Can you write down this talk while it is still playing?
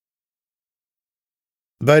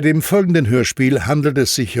Bei dem folgenden Hörspiel handelt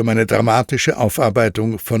es sich um eine dramatische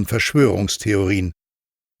Aufarbeitung von Verschwörungstheorien.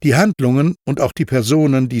 Die Handlungen und auch die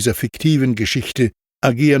Personen dieser fiktiven Geschichte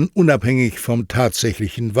agieren unabhängig vom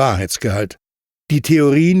tatsächlichen Wahrheitsgehalt. Die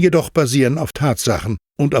Theorien jedoch basieren auf Tatsachen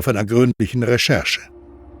und auf einer gründlichen Recherche.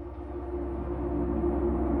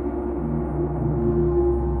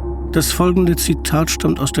 Das folgende Zitat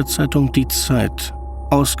stammt aus der Zeitung Die Zeit,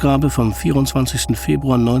 Ausgabe vom 24.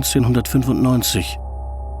 Februar 1995.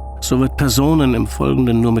 Soweit Personen im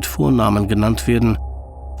Folgenden nur mit Vornamen genannt werden,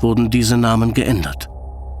 wurden diese Namen geändert.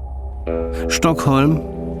 Stockholm,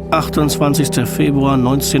 28. Februar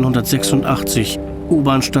 1986,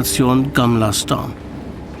 U-Bahn-Station Gamla Stan.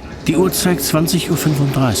 Die Uhr zeigt 20:35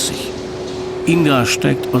 Uhr. Inga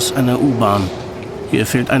steigt aus einer U-Bahn. Hier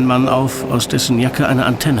fällt ein Mann auf, aus dessen Jacke eine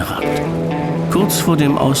Antenne ragt. Kurz vor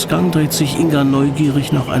dem Ausgang dreht sich Inga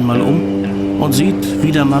neugierig noch einmal um und sieht,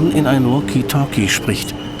 wie der Mann in ein Walkie-Talkie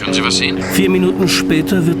spricht. Können Sie was sehen? 4 Minuten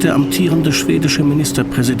später wird der amtierende schwedische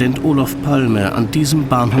Ministerpräsident Olof Palme an diesem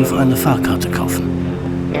Bahnhof eine Fahrkarte kaufen.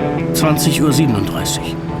 20:37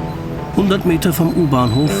 Uhr. 100 Meter vom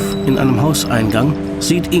U-Bahnhof, in einem Hauseingang,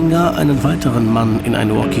 sieht Inga einen weiteren Mann in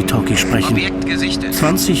ein Walkie-Talkie sprechen.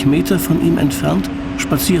 20 Meter von ihm entfernt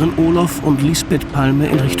spazieren Olof und Lisbeth Palme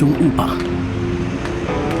in Richtung U-Bahn.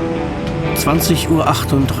 20:38 Uhr.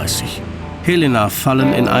 Helena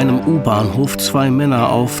fallen in einem U-Bahnhof 2 Männer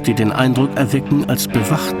auf, die den Eindruck erwecken, als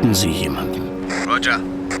bewachten sie jemanden. Roger.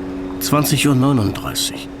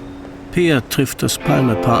 20:39 Uhr. Peer trifft das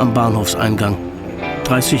Palme-Paar am Bahnhofseingang.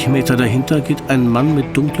 30 Meter dahinter geht ein Mann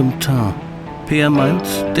mit dunklem Teint. Peer meint,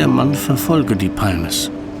 der Mann verfolge die Palmes.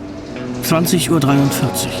 20:43 Uhr.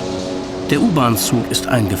 Der U-Bahn-Zug ist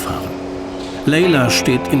eingefahren. Leila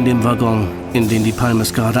steht in dem Waggon, in den die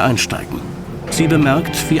Palmes gerade einsteigen. Sie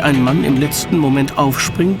bemerkt, wie ein Mann im letzten Moment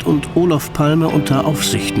aufspringt und Olof Palme unter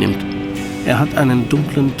Aufsicht nimmt. Er hat einen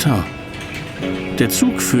dunklen Teint. Der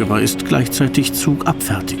Zugführer ist gleichzeitig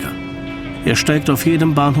Zugabfertiger. Er steigt auf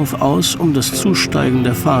jedem Bahnhof aus, um das Zusteigen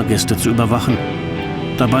der Fahrgäste zu überwachen.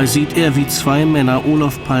 Dabei sieht er, wie 2 Männer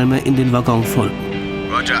Olof Palme in den Waggon folgen.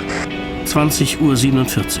 Roger.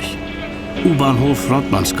 20:47 Uhr. U-Bahnhof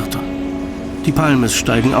Rottmannsgata. Die Palmes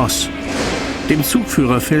steigen aus. Dem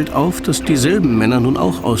Zugführer fällt auf, dass dieselben Männer nun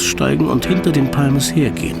auch aussteigen und hinter den Palmes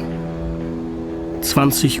hergehen.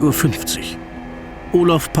 20:50 Uhr.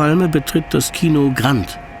 Olof Palme betritt das Kino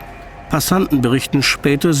Grand. Passanten berichten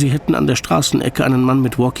später, sie hätten an der Straßenecke einen Mann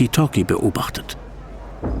mit Walkie-Talkie beobachtet.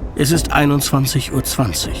 Es ist 21:20 Uhr.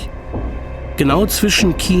 Genau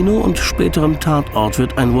zwischen Kino und späterem Tatort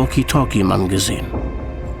wird ein Walkie-Talkie-Mann gesehen.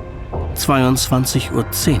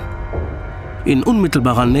 22:10 Uhr. In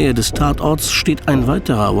unmittelbarer Nähe des Tatorts steht ein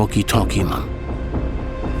weiterer Walkie-Talkie-Mann.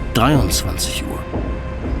 23 Uhr.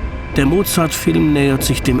 Der Mozart-Film nähert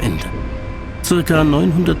sich dem Ende. Circa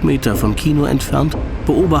 900 Meter vom Kino entfernt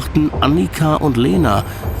beobachten Annika und Lena,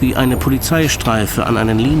 wie eine Polizeistreife an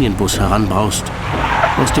einen Linienbus heranbraust.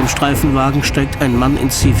 Aus dem Streifenwagen steigt ein Mann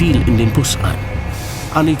in Zivil in den Bus ein.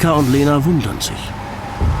 Annika und Lena wundern sich.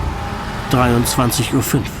 23:05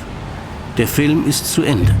 Uhr. Der Film ist zu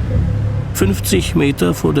Ende. 50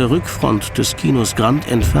 Meter vor der Rückfront des Kinos Grand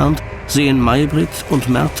entfernt sehen Maybrit und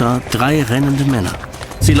Märta 3 rennende Männer.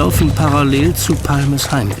 Sie laufen parallel zu Palmes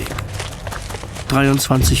Heimweg.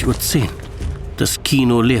 23:10 Uhr. Das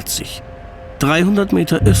Kino leert sich. 300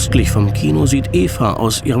 Meter östlich vom Kino sieht Eva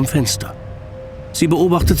aus ihrem Fenster. Sie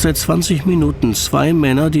beobachtet seit 20 Minuten 2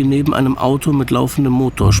 Männer, die neben einem Auto mit laufendem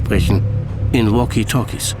Motor sprechen, in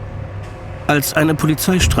Walkie-Talkies. Als eine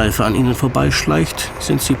Polizeistreife an ihnen vorbeischleicht,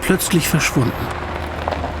 sind sie plötzlich verschwunden.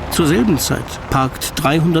 Zur selben Zeit parkt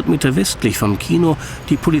 300 Meter westlich vom Kino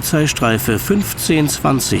die Polizeistreife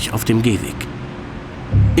 1520 auf dem Gehweg.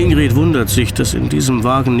 Ingrid wundert sich, dass in diesem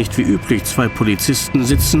Wagen nicht wie üblich 2 Polizisten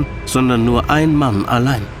sitzen, sondern nur ein Mann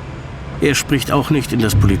allein. Er spricht auch nicht in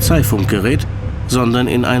das Polizeifunkgerät, sondern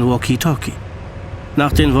in ein Walkie-Talkie.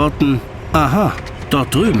 Nach den Worten „Aha,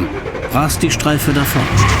 dort drüben", rast die Streife davon.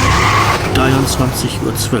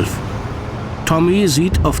 23:12 Uhr. Tommy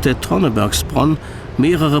sieht auf der Tronnebergsbronn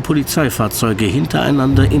mehrere Polizeifahrzeuge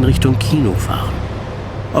hintereinander in Richtung Kino fahren.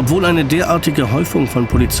 Obwohl eine derartige Häufung von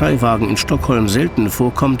Polizeiwagen in Stockholm selten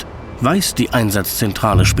vorkommt, weiß die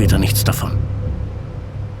Einsatzzentrale später nichts davon.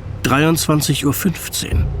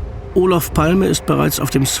 23:15 Uhr. Olof Palme ist bereits auf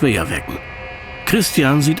dem Sveavägen.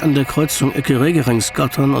 Christian sieht an der Kreuzung Ecke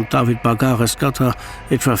Regeringsgatan und David Bagares-Gata,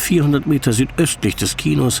 etwa 400 Meter südöstlich des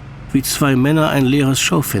Kinos, wie 2 Männer ein leeres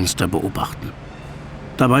Schaufenster beobachten.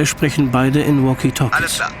 Dabei sprechen beide in Walkie-Talkies.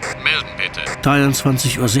 Alles klar. Melden bitte.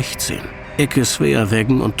 23:16 Uhr. Ecke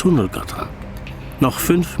Sveavägen und Tunnelgatan. Noch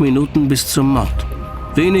 5 Minuten bis zum Mord.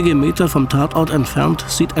 Wenige Meter vom Tatort entfernt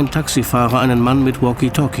sieht ein Taxifahrer einen Mann mit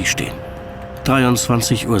Walkie-Talkie stehen.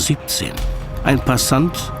 23:17 Uhr. Ein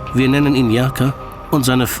Passant, wir nennen ihn Jerker, und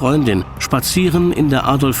seine Freundin spazieren in der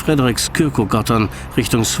Adolf-Fredriks-Kyrkogatan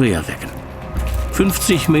Richtung Sveavägen.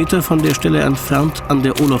 50 Meter von der Stelle entfernt, an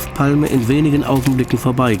der Olof Palme in wenigen Augenblicken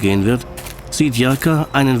vorbeigehen wird, sieht Jerker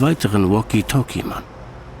einen weiteren Walkie-Talkie-Mann.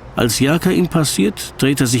 Als Jerker ihn passiert,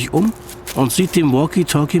 dreht er sich um und sieht dem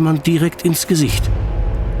Walkie-Talkie-Mann direkt ins Gesicht.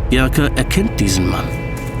 Jerker erkennt diesen Mann.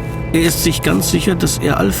 Er ist sich ganz sicher, dass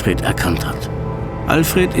er Alfred erkannt hat.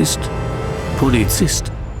 Alfred ist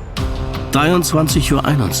Polizist. 23:21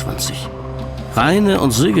 Uhr. Raine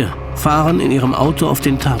und Sigge fahren in ihrem Auto auf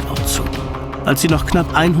den Tatort zu. Als sie noch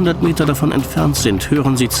knapp 100 Meter davon entfernt sind,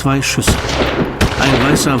 hören sie 2 Schüsse.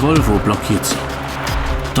 Ein weißer Volvo blockiert sie.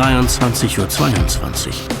 23:22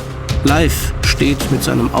 Uhr. Leif steht mit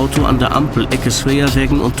seinem Auto an der Ampel Ecke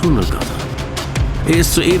Sveavägen und Tunnelgata. Er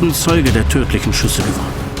ist soeben Zeuge der tödlichen Schüsse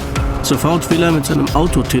geworden. Sofort will er mit seinem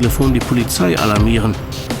Autotelefon die Polizei alarmieren.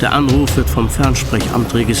 Der Anruf wird vom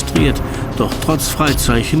Fernsprechamt registriert, doch trotz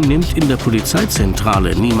Freizeichen nimmt in der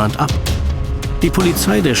Polizeizentrale niemand ab. Die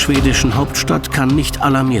Polizei der schwedischen Hauptstadt kann nicht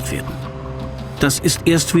alarmiert werden. Das ist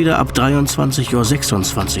erst wieder ab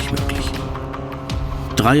 23:26 Uhr möglich.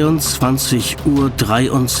 23:23 Uhr.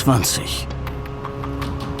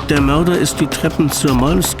 Der Mörder ist die Treppen zur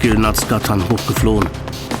Molskilnatsgatan hochgeflohen.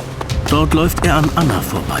 Dort läuft er an Anna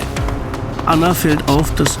vorbei. Anna fällt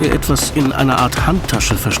auf, dass er etwas in einer Art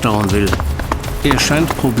Handtasche verstauen will. Er scheint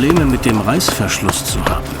Probleme mit dem Reißverschluss zu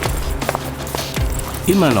haben.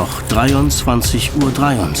 Immer noch 23:23 Uhr.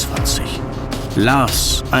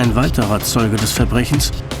 Lars, ein weiterer Zeuge des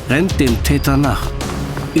Verbrechens, rennt dem Täter nach.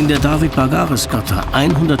 In der David-Bagaris-Gata,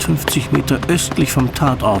 150 Meter östlich vom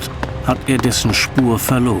Tatort, hat er dessen Spur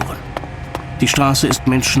verloren. Die Straße ist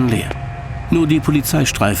menschenleer. Nur die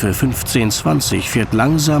Polizeistreife 1520 fährt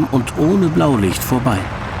langsam und ohne Blaulicht vorbei.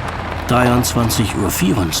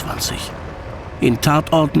 23:24 Uhr. In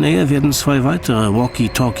Tatortnähe werden 2 weitere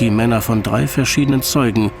Walkie-Talkie-Männer von 3 verschiedenen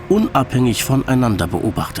Zeugen unabhängig voneinander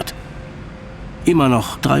beobachtet. Immer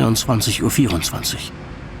noch 23:24 Uhr.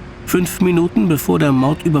 5 Minuten bevor der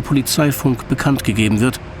Mord über Polizeifunk bekannt gegeben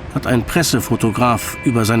wird, hat ein Pressefotograf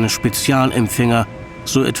über seinen Spezialempfänger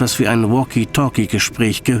so etwas wie ein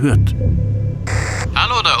Walkie-Talkie-Gespräch gehört.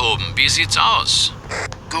 Hallo da oben, wie sieht's aus?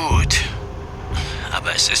 Gut,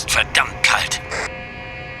 aber es ist verdammt kalt.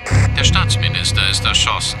 Der Staatsminister ist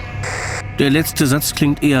erschossen. Der letzte Satz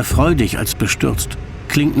klingt eher freudig als bestürzt.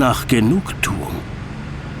 Klingt nach Genugtuung.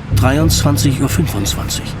 23:25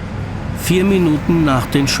 Uhr. 4 Minuten nach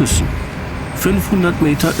den Schüssen. 500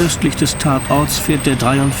 Meter östlich des Tatorts fährt der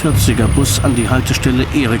 43er-Bus an die Haltestelle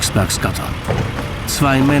Eriksbergsgata.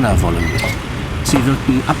 2 Männer wollen mit. Sie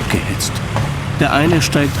wirken abgehetzt. Der eine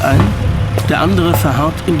steigt ein, der andere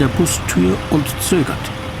verharrt in der Bustür und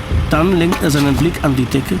zögert. Dann lenkt er seinen Blick an die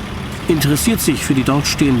Decke, interessiert sich für die dort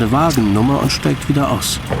stehende Wagennummer und steigt wieder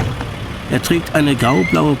aus. Er trägt eine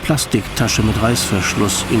graublaue Plastiktasche mit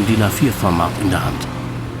Reißverschluss in DIN A4-Format in der Hand.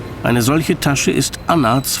 Eine solche Tasche ist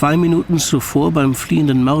Anna 2 Minuten zuvor beim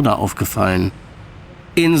fliehenden Mörder aufgefallen.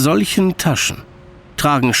 In solchen Taschen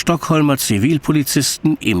tragen Stockholmer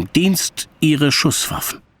Zivilpolizisten im Dienst ihre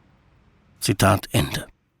Schusswaffen. Zitat Ende.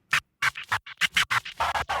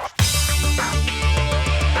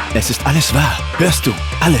 Es ist alles wahr. Hörst du?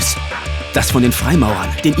 Alles. Das von den Freimaurern,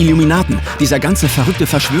 den Illuminaten, dieser ganze verrückte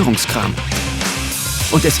Verschwörungskram.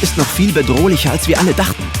 Und es ist noch viel bedrohlicher, als wir alle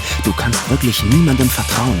dachten. Du kannst wirklich niemandem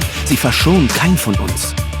vertrauen. Sie verschonen keinen von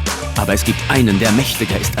uns. Aber es gibt einen, der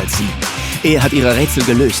mächtiger ist als sie. Er hat ihre Rätsel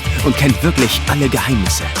gelöst und kennt wirklich alle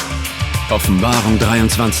Geheimnisse. Offenbarung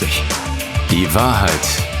 23. Die Wahrheit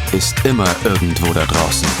ist immer irgendwo da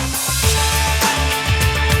draußen.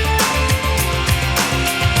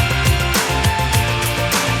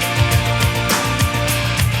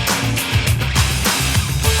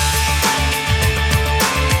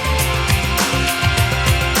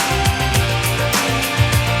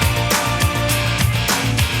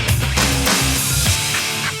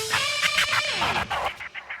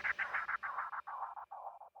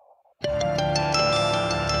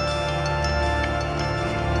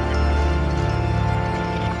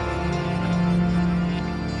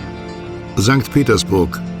 Sankt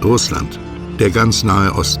Petersburg, Russland, der ganz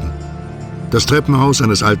nahe Osten. Das Treppenhaus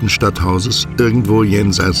eines alten Stadthauses, irgendwo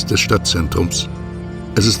jenseits des Stadtzentrums.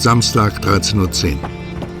 Es ist Samstag, 13:10 Uhr.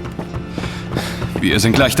 Wir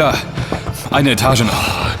sind gleich da. Eine Etage noch.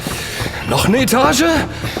 Noch eine Etage?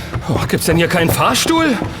 Oh, gibt's denn hier keinen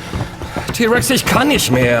Fahrstuhl? T-Rex, ich kann nicht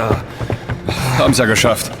mehr. Haben's ja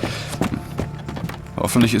geschafft.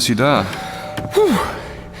 Hoffentlich ist sie da.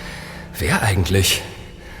 Wer eigentlich?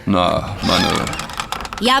 Na, meine...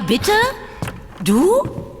 Ja, bitte? Du?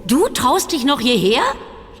 Du traust dich noch hierher?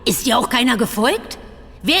 Ist dir auch keiner gefolgt?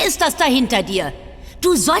 Wer ist das da hinter dir?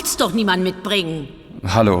 Du sollst doch niemanden mitbringen.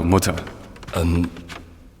 Hallo, Mutter.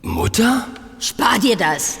 Mutter? Spar dir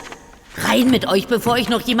das. Rein mit euch, bevor euch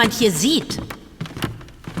noch jemand hier sieht.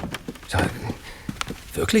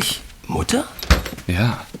 Wirklich? Mutter?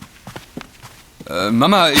 Ja.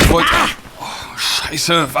 Mama, ich wollte... Oh,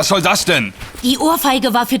 Scheiße, was soll das denn? Die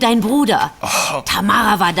Ohrfeige war für deinen Bruder.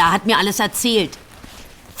 Tamara war da, hat mir alles erzählt.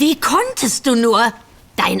 Wie konntest du nur?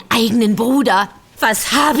 Deinen eigenen Bruder.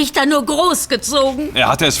 Was habe ich da nur großgezogen? Er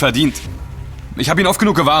hatte es verdient. Ich habe ihn oft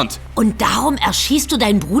genug gewarnt. Und darum erschießt du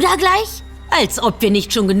deinen Bruder gleich? Als ob wir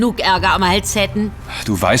nicht schon genug Ärger am Hals hätten.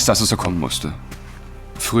 Du weißt, dass es so kommen musste.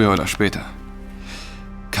 Früher oder später.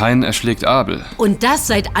 Kain erschlägt Abel. Und das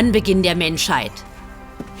seit Anbeginn der Menschheit.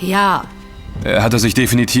 Ja, Er hatte sich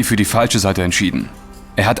definitiv für die falsche Seite entschieden.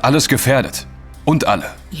 Er hat alles gefährdet. Und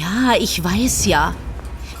alle. ja, ich weiß ja.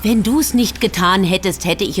 Wenn du es nicht getan hättest,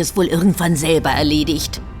 hätte ich es wohl irgendwann selber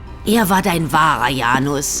erledigt. Er war dein wahrer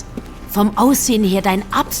Janus. Vom Aussehen her dein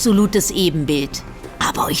absolutes Ebenbild.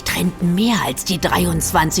 Aber euch trennten mehr als die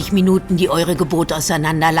 23 Minuten, die eure Geburt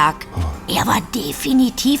auseinanderlag. Er war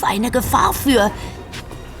definitiv eine Gefahr für...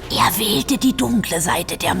 Er wählte die dunkle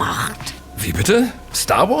Seite der Macht. Wie bitte?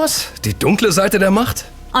 Star Wars? Die dunkle Seite der Macht?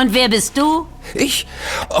 Und wer bist du? Ich?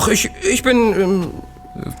 Ach, ich bin...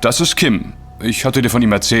 Das ist Kim. Ich hatte dir von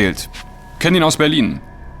ihm erzählt. Kenn ihn aus Berlin.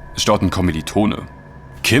 Ist dort ein Kommilitone.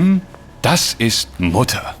 Kim, das ist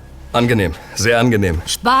Mutter. Angenehm. Sehr angenehm.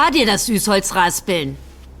 Spar dir das Süßholzraspeln.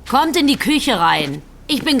 Kommt in die Küche rein.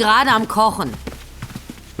 Ich bin gerade am Kochen.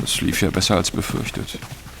 Das lief ja besser als befürchtet.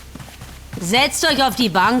 Setzt euch auf die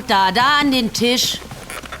Bank da an den Tisch.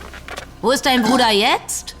 Wo ist dein Bruder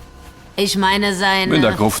jetzt? Ich meine seine... In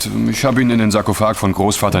der Gruft. Ich habe ihn in den Sarkophag von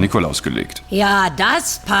Großvater Nikolaus gelegt. Ja,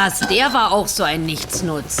 das passt. Der war auch so ein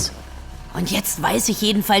Nichtsnutz. Und jetzt weiß ich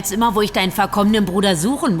jedenfalls immer, wo ich deinen verkommenen Bruder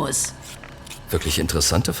suchen muss. Wirklich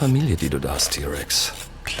interessante Familie, die du da hast, T-Rex.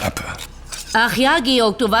 Klappe. Ach ja,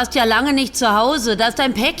 Georg, du warst ja lange nicht zu Hause. Da ist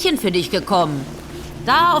ein Päckchen für dich gekommen.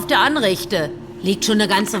 Da auf der Anrichte. Liegt schon eine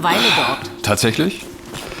ganze Weile dort. Tatsächlich?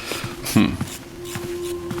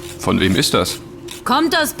 Von wem ist das?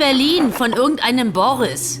 Kommt aus Berlin, von irgendeinem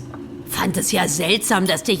Boris. Fand es ja seltsam,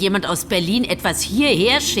 dass dir jemand aus Berlin etwas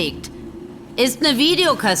hierher schickt. Ist eine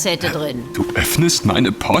Videokassette drin. Du öffnest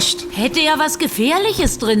meine Post? Hätte ja was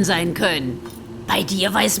Gefährliches drin sein können. Bei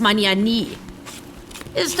dir weiß man ja nie.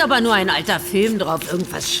 Ist aber nur ein alter Film drauf,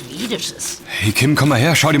 irgendwas Schwedisches. Hey Kim, komm mal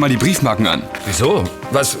her, schau dir mal die Briefmarken an. Wieso?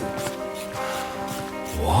 Was?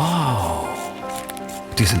 Wow.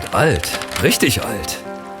 Die sind alt. Richtig alt.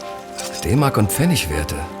 D-Mark und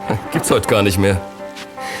Pfennigwerte. Gibt's heute gar nicht mehr.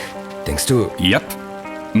 Denkst du... Yep.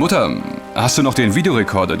 Mutter, hast du noch den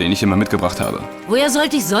Videorekorder, den ich immer mitgebracht habe? Woher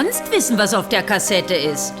sollte ich sonst wissen, was auf der Kassette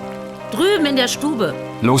ist? Drüben in der Stube.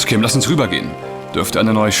 Los, Kim, lass uns rübergehen. Dürfte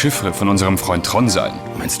eine neue Chiffre von unserem Freund Tron sein.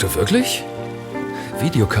 Meinst du wirklich?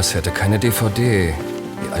 Videokassette, keine DVD.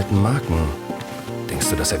 Die alten Marken. Denkst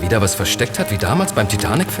du, dass er wieder was versteckt hat, wie damals beim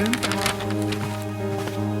Titanic-Film?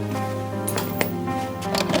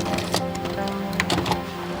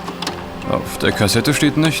 Auf der Kassette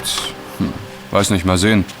steht nichts. Weiß nicht, mal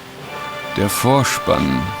sehen. Der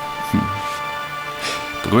Vorspann.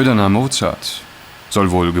 Brüder Mozart.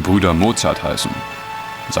 Soll wohl Gebrüder Mozart heißen.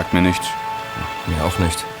 Sagt mir nichts. Mir auch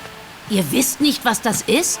nicht. Ihr wisst nicht, was das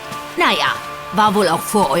ist? Naja, war wohl auch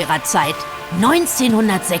vor eurer Zeit.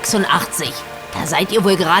 1986. Da seid ihr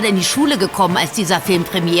wohl gerade in die Schule gekommen, als dieser Film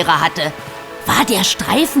Premiere hatte. War der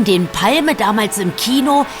Streifen, den Palme damals im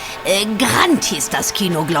Kino, Grand hieß das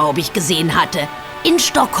Kino, glaube ich, gesehen hatte. In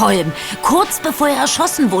Stockholm, kurz bevor er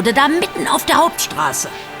erschossen wurde, da mitten auf der Hauptstraße.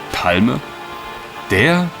 Palme?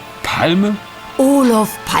 Der Palme? Olof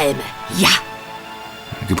Palme, ja.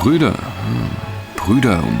 Gebrüder.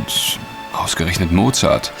 Brüder und ausgerechnet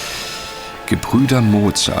Mozart. Gebrüder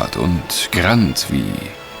Mozart und Grand wie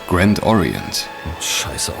Grand Orient.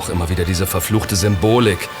 Scheiße, auch immer wieder diese verfluchte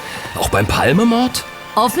Symbolik. Auch beim Palmemord?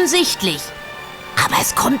 Offensichtlich. Aber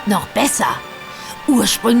es kommt noch besser.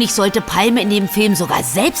 Ursprünglich sollte Palme in dem Film sogar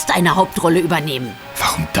selbst eine Hauptrolle übernehmen.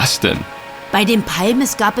 Warum das denn? Bei den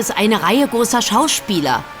Palmes gab es eine Reihe großer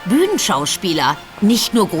Schauspieler, Bühnenschauspieler,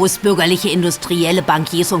 nicht nur großbürgerliche Industrielle,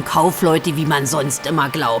 Bankiers und Kaufleute, wie man sonst immer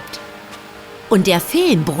glaubt. Und der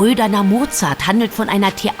Film Brüder Mozart handelt von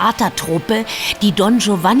einer Theatertruppe, die Don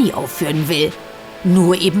Giovanni aufführen will.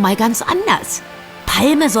 Nur eben mal ganz anders.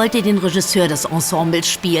 Palme sollte den Regisseur des Ensembles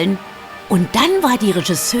spielen. Und dann war die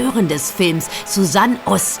Regisseurin des Films Susanne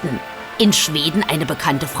Osten. In Schweden eine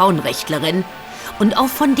bekannte Frauenrechtlerin. Und auch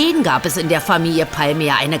von denen gab es in der Familie Palme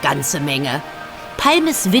ja eine ganze Menge.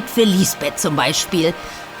 Palmes Witwe Lisbeth zum Beispiel.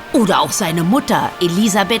 Oder auch seine Mutter,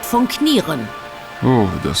 Elisabeth von Knieren. Oh,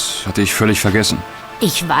 das hatte ich völlig vergessen.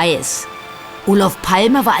 Ich weiß. Olof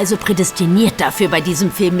Palme war also prädestiniert dafür, bei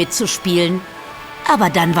diesem Film mitzuspielen.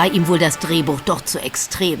 Aber dann war ihm wohl das Drehbuch doch zu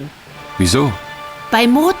extrem. Wieso? Bei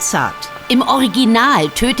Mozart, im Original,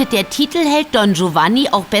 tötet der Titelheld Don Giovanni,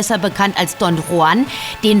 auch besser bekannt als Don Juan,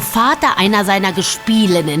 den Vater einer seiner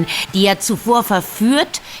Gespielinnen, die er zuvor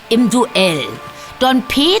verführt, im Duell. Don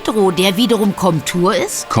Pedro, der wiederum Komtur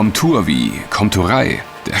ist? Komtur wie Komturei,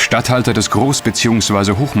 der Statthalter des Groß-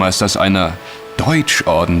 bzw. Hochmeisters einer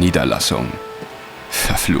Deutschorden-Niederlassung.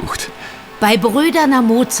 Verflucht. Bei Brüderner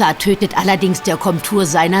Mozart tötet allerdings der Komtur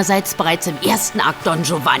seinerseits bereits im ersten Akt Don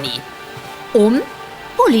Giovanni.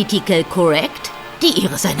 Political correct, die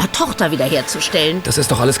Ehre seiner Tochter wiederherzustellen. Das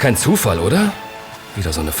ist doch alles kein Zufall, oder?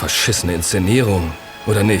 Wieder so eine verschissene Inszenierung,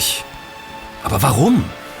 oder nicht? Aber warum?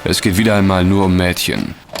 Es geht wieder einmal nur um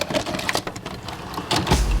Mädchen.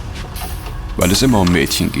 Weil es immer um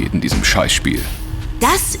Mädchen geht in diesem Scheißspiel.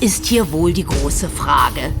 Das ist hier wohl die große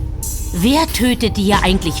Frage. Wer tötet hier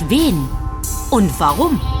eigentlich wen? Und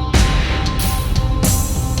warum?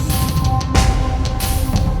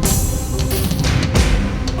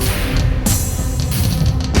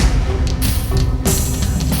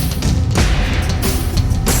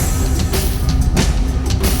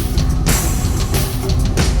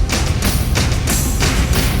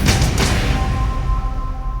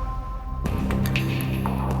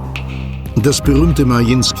 Das berühmte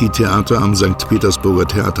Mariinski-Theater am St. Petersburger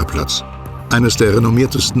Theaterplatz. Eines der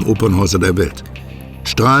renommiertesten Opernhäuser der Welt.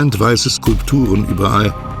 Strahlend weiße Skulpturen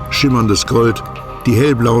überall, schimmerndes Gold, die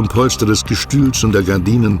hellblauen Polster des Gestühls und der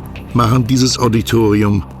Gardinen machen dieses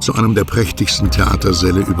Auditorium zu einem der prächtigsten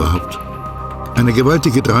Theatersäle überhaupt. Eine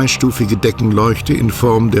gewaltige dreistufige Deckenleuchte in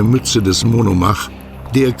Form der Mütze des Monomach,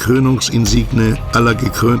 der Krönungsinsigne aller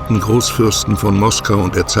gekrönten Großfürsten von Moskau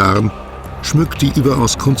und der Zaren, schmückt die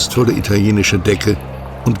überaus kunstvolle italienische Decke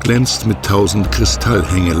und glänzt mit 1000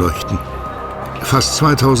 Kristallhängeleuchten. Fast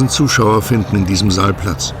 2000 Zuschauer finden in diesem Saal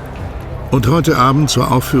Platz. Und heute Abend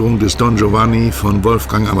zur Aufführung des Don Giovanni von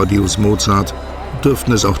Wolfgang Amadeus Mozart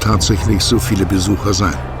dürften es auch tatsächlich so viele Besucher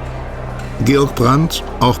sein. Georg Brandt,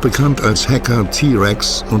 auch bekannt als Hacker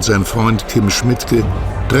T-Rex, und sein Freund Kim Schmidtke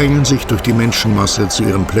drängen sich durch die Menschenmasse zu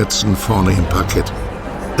ihren Plätzen vorne im Parkett.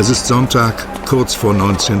 Es ist Sonntag, kurz vor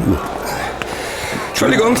 19 Uhr.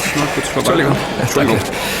 Entschuldigung. Entschuldigung. Danke.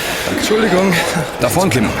 Entschuldigung. Da vorn,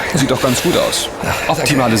 Kim. Sieht doch ganz gut aus.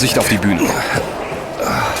 Optimale Sicht auf die Bühne.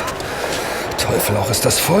 Teufel, auch ist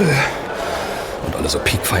das voll. Und alle so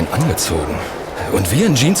piekfein angezogen. Und wir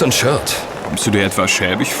in Jeans und Shirt. Kommst du dir etwa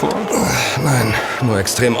schäbig vor? Nein, nur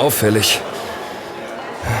extrem auffällig.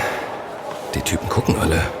 Die Typen gucken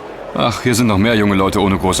alle. Ach, hier sind noch mehr junge Leute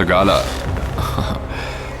ohne große Gala.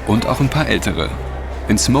 Und auch ein paar ältere.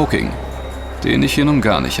 In Smoking. Den ich hier nun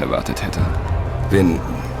gar nicht erwartet hätte. Wen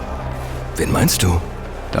meinst du?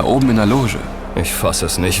 Da oben in der Loge. Ich fass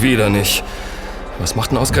es nicht, wieder nicht. Was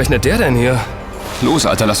macht denn ausgerechnet der denn hier? Los,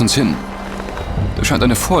 Alter, lass uns hin. Der scheint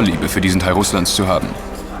eine Vorliebe für diesen Teil Russlands zu haben.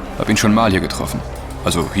 Hab ihn schon mal hier getroffen.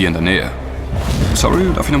 Also hier in der Nähe. Sorry,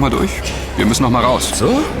 darf ich noch mal durch? Wir müssen noch mal raus.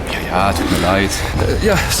 So? Ja, tut mir leid.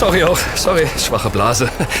 Ja, sorry auch. Sorry, schwache Blase.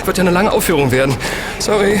 Wird ja eine lange Aufführung werden.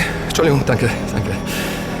 Sorry. Entschuldigung, danke.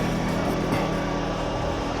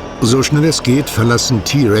 So schnell es geht, verlassen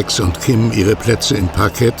T-Rex und Kim ihre Plätze im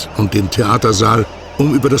Parkett und den Theatersaal,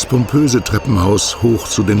 um über das pompöse Treppenhaus hoch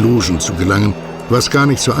zu den Logen zu gelangen, was gar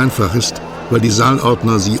nicht so einfach ist, weil die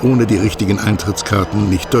Saalordner sie ohne die richtigen Eintrittskarten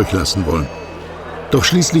nicht durchlassen wollen. Doch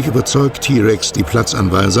schließlich überzeugt T-Rex die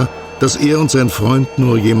Platzanweiser, dass er und sein Freund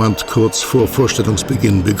nur jemand kurz vor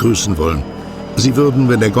Vorstellungsbeginn begrüßen wollen. Sie würden,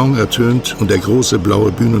 wenn der Gong ertönt und der große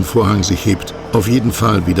blaue Bühnenvorhang sich hebt, auf jeden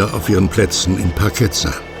Fall wieder auf ihren Plätzen im Parkett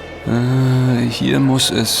sein. Hier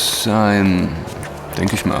muss es sein.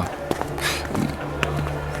 Denke ich mal.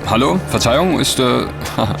 Hallo? Verzeihung, ist,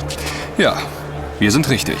 Ja, wir sind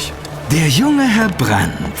richtig. Der junge Herr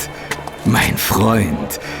Brandt. Mein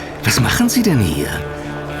Freund. Was machen Sie denn hier?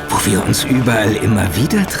 Wo wir uns überall immer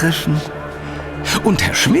wieder treffen? Und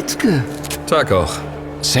Herr Schmidtke? Tag auch.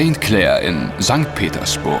 St. Clair in St.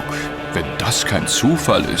 Petersburg. Wenn das kein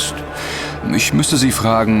Zufall ist. Ich müsste Sie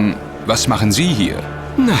fragen, was machen Sie hier?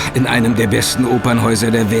 Na, in einem der besten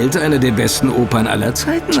Opernhäuser der Welt eine der besten Opern aller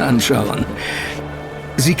Zeiten anschauen.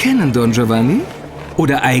 Sie kennen Don Giovanni?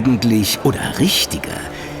 Oder eigentlich, oder richtiger,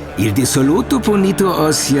 Il dissoluto punito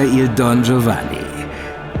ossia il Don Giovanni.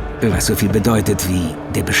 Was so viel bedeutet wie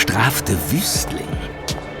der bestrafte Wüstling.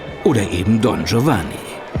 Oder eben Don Giovanni.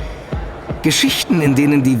 Geschichten, in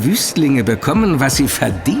denen die Wüstlinge bekommen, was sie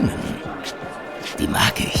verdienen. Die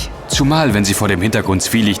mag ich. Zumal, wenn sie vor dem Hintergrund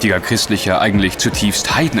zwielichtiger christlicher, eigentlich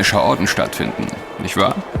zutiefst heidnischer Orden stattfinden. Nicht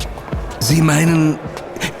wahr? Sie meinen...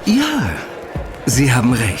 Ja, Sie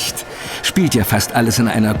haben recht. Spielt ja fast alles in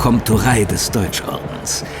einer Komturei des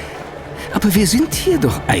Deutschordens. Aber wir sind hier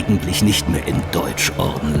doch eigentlich nicht mehr in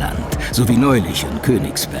Deutschordenland, so wie neulich in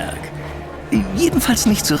Königsberg. Jedenfalls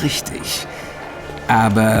nicht so richtig.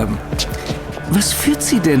 Aber was führt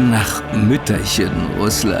Sie denn nach Mütterchen,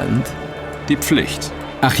 Russland? Die Pflicht.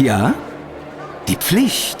 Ach ja? Die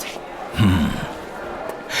Pflicht?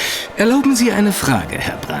 Erlauben Sie eine Frage,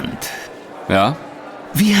 Herr Brandt. Ja?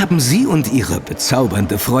 Wie haben Sie und Ihre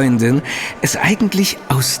bezaubernde Freundin es eigentlich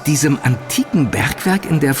aus diesem antiken Bergwerk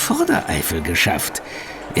in der Vordereifel geschafft,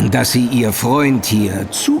 in das Sie Ihr Freund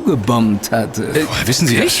hier zugebombt hatte? Woher wissen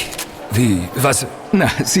Sie das? Wie? Was? Na,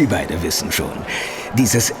 Sie beide wissen schon.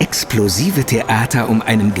 Dieses explosive Theater um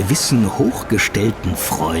einem gewissen hochgestellten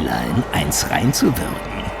Fräulein eins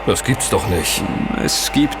reinzuwirken. Das gibt's doch nicht.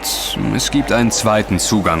 Es gibt einen zweiten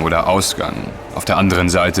Zugang oder Ausgang. Auf der anderen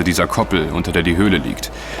Seite dieser Koppel, unter der die Höhle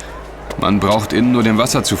liegt. Man braucht innen nur dem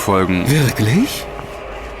Wasser zu folgen. Wirklich?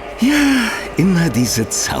 Ja, immer diese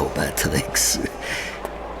Zaubertricks.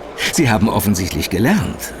 Sie haben offensichtlich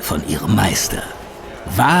gelernt von Ihrem Meister.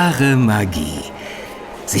 Wahre Magie.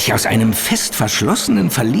 Sich aus einem fest verschlossenen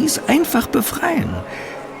Verlies einfach befreien.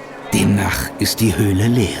 Demnach ist die Höhle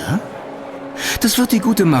leer? Das wird die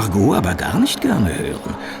gute Margot aber gar nicht gerne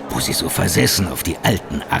hören, wo sie so versessen auf die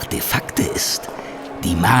alten Artefakte ist.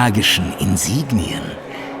 Die magischen Insignien.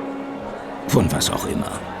 Von was auch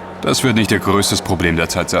immer. Das wird nicht Ihr größtes Problem der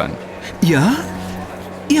Zeit sein. Ja?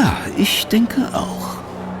 Ja, ich denke auch.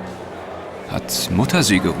 Hat Mutter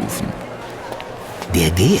Sie gerufen?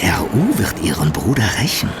 Der GRU wird Ihren Bruder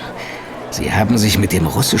rächen. Sie haben sich mit dem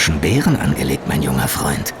russischen Bären angelegt, mein junger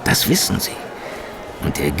Freund. Das wissen Sie.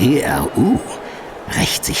 Und der GRU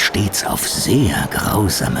rächt sich stets auf sehr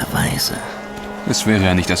grausame Weise. Es wäre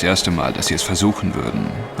ja nicht das erste Mal, dass Sie es versuchen würden.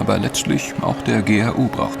 Aber letztlich, auch der GRU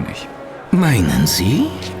braucht mich. Meinen Sie?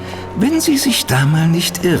 Wenn Sie sich da mal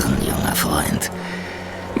nicht irren, junger Freund.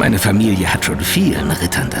 Meine Familie hat schon vielen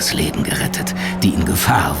Rittern das Leben gerettet, die in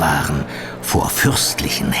Gefahr waren vor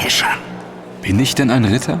fürstlichen Häschern. Bin ich denn ein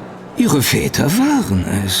Ritter? Ihre Väter waren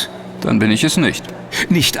es. Dann bin ich es nicht.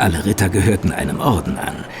 Nicht alle Ritter gehörten einem Orden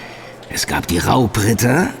an. Es gab die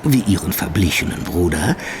Raubritter, wie ihren verblichenen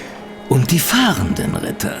Bruder, und die fahrenden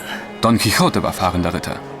Ritter. Don Quixote war fahrender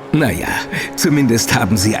Ritter. Naja, zumindest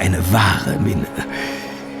haben sie eine wahre Minne.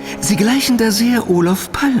 Sie gleichen da sehr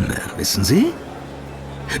Olof Palme, wissen Sie?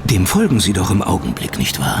 Dem folgen Sie doch im Augenblick,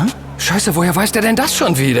 nicht wahr? Scheiße, woher weiß der denn das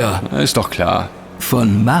schon wieder? Ist doch klar.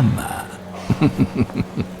 Von Mama.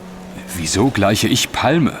 Wieso gleiche ich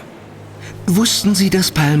Palme? Wussten Sie,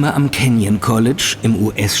 dass Palme am Kenyon College im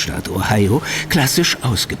US-Staat Ohio klassisch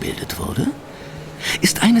ausgebildet wurde?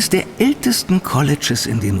 Ist eines der ältesten Colleges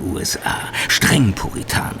in den USA, streng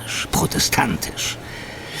puritanisch, protestantisch.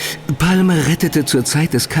 Palme rettete zur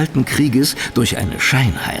Zeit des Kalten Krieges durch eine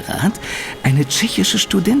Scheinheirat eine tschechische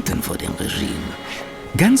Studentin vor dem Regime.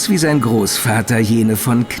 Ganz wie sein Großvater jene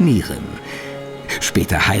von Kniren.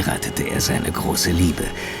 Später heiratete er seine große Liebe,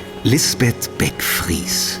 Lisbeth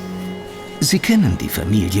Beck-Fries. Sie kennen die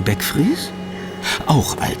Familie Beck-Fries?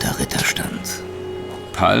 Auch alter Ritterstand.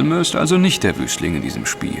 Palme ist also nicht der Wüstling in diesem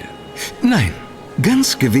Spiel. Nein,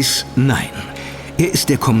 ganz gewiss nein. Er ist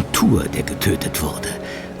der Komtur, der getötet wurde.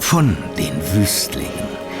 Von den Wüstlingen.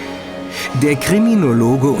 Der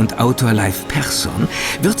Kriminologe und Autor Leif Persson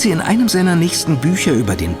wird sie in einem seiner nächsten Bücher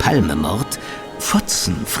über den Palmemord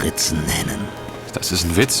Fotzenfritzen nennen. Das ist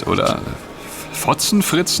ein Witz, oder?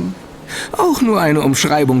 Fotzenfritzen? Auch nur eine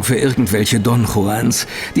Umschreibung für irgendwelche Don Juans,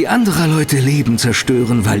 die anderer Leute Leben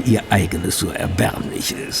zerstören, weil ihr eigenes so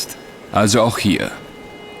erbärmlich ist. Also auch hier.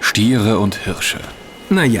 Stiere und Hirsche.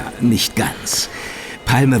 Naja, nicht ganz.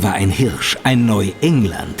 Palme war ein Hirsch, ein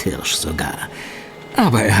Neuengland-Hirsch sogar.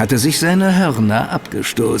 Aber er hatte sich seine Hörner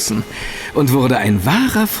abgestoßen und wurde ein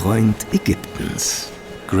wahrer Freund Ägyptens.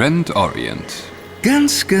 Grand Orient.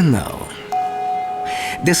 Ganz genau.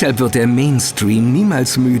 Deshalb wird der Mainstream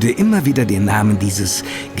niemals müde, immer wieder den Namen dieses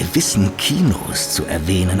gewissen Kinos zu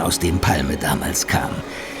erwähnen, aus dem Palme damals kam.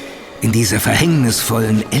 In dieser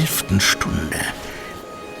verhängnisvollen 11. Stunde.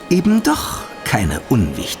 Eben doch keine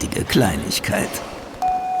unwichtige Kleinigkeit.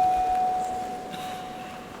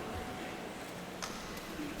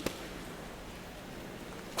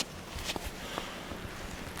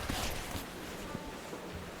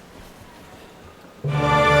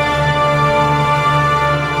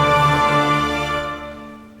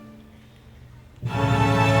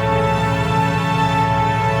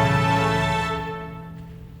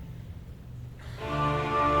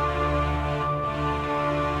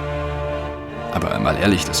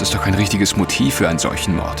 ehrlich, das ist doch kein richtiges Motiv für einen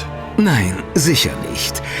solchen Mord. Nein, sicher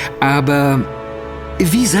nicht. Aber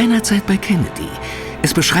wie seinerzeit bei Kennedy.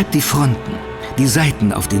 Es beschreibt die Fronten, die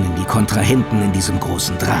Seiten, auf denen die Kontrahenten in diesem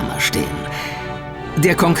großen Drama stehen.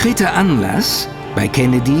 Der konkrete Anlass: bei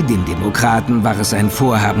Kennedy, dem Demokraten, war es ein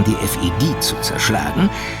Vorhaben, die FED zu zerschlagen.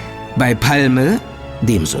 Bei Palme,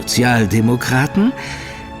 dem Sozialdemokraten...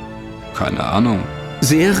 Keine Ahnung.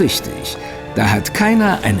 Sehr richtig. Da hat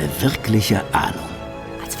keiner eine wirkliche Ahnung.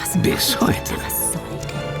 Bis heute. Was soll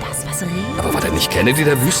denn das? Was redet? Aber war denn nicht Kennedy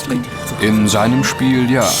der Wüstling? In seinem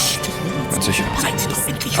Spiel ja. Ganz sicher.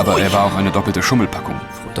 Aber er war auch eine doppelte Schummelpackung.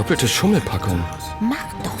 Doppelte Schummelpackung. Mach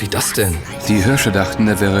doch. Wie das denn? Die Hirsche dachten,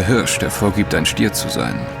 er wäre Hirsch, der vorgibt, ein Stier zu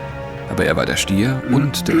sein. Aber er war der Stier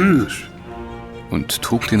und der Hirsch. Und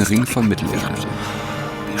trug den Ring von Mittelerde.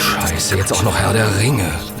 Scheiße, jetzt auch noch Herr der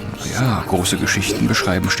Ringe. Ja, große Geschichten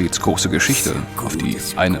beschreiben stets große Geschichte. Auf die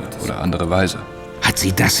eine oder andere Weise. Hat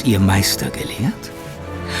sie das ihr Meister gelehrt?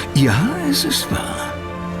 Ja, es ist wahr.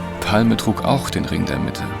 Palme trug auch den Ring der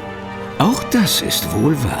Mitte. Auch das ist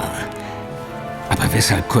wohl wahr. Aber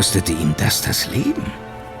weshalb kostete ihm das Leben?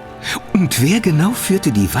 Und wer genau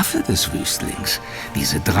führte die Waffe des Wüstlings?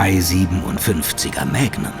 Diese 3,57er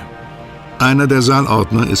Magnum. Einer der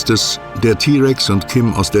Saalordner ist es, der T-Rex und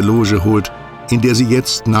Kim aus der Loge holt, in der sie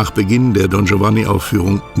jetzt nach Beginn der Don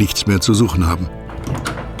Giovanni-Aufführung nichts mehr zu suchen haben.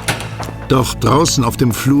 Doch draußen auf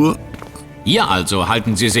dem Flur... Hier also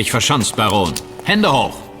halten Sie sich verschanzt, Baron. Hände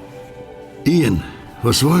hoch. Ian,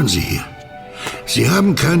 was wollen Sie hier? Sie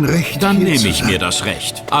haben kein Recht, Dann hier nehme zu ich sein. mir das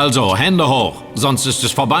Recht. Also, Hände hoch, sonst ist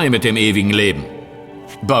es vorbei mit dem ewigen Leben.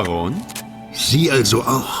 Baron? Sie also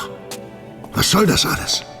auch. Was soll das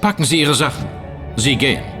alles? Packen Sie Ihre Sachen. Sie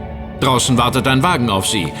gehen. Draußen wartet ein Wagen auf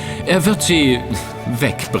Sie. Er wird Sie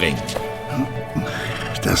wegbringen.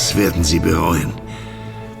 Das werden Sie bereuen.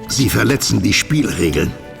 Sie verletzen die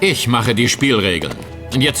Spielregeln. Ich mache die Spielregeln.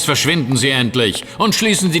 Und jetzt verschwinden Sie endlich und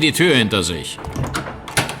schließen Sie die Tür hinter sich.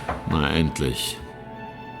 Na, endlich.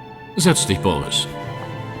 Setz dich, Boris.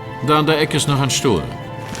 Da an der Ecke ist noch ein Stuhl.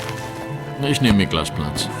 Ich nehme mir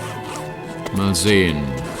Glasplatz. Mal sehen.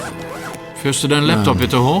 Führst du deinen Laptop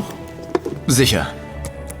bitte hoch? Sicher.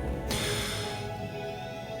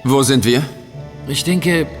 Wo sind wir? Ich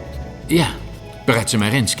denke, ja, bereits im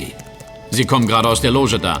Arensky. Sie kommen gerade aus der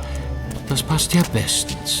Loge da. Das passt ja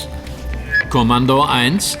bestens. Kommando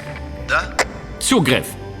 1. Da? Zugriff.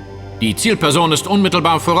 Die Zielperson ist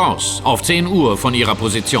unmittelbar voraus, auf 10 Uhr von ihrer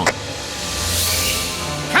Position.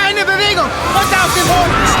 Keine Bewegung! Runter auf den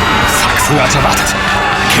Boden! Fuck, früher als erwartet.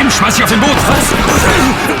 Kim, schmeiß dich auf den Boden. Was?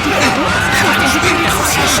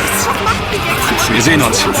 Wir sehen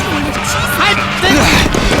uns. Halt!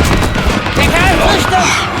 Der Kerl flüchtet!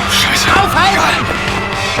 Scheiße. Aufhalten!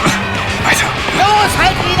 Weiter. Los,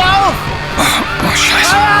 halt ihn auf! Oh,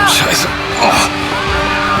 Scheiße. Scheiße. Oh,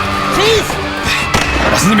 Schieß!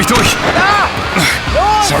 lassen Sie mich durch. Da!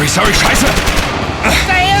 Los! Sorry, Scheiße.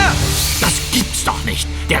 Hinterher! Das gibt's doch nicht.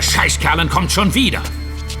 Der Scheißkerlen kommt schon wieder.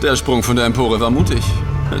 Der Sprung von der Empore war mutig.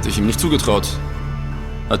 Hätte ich ihm nicht zugetraut.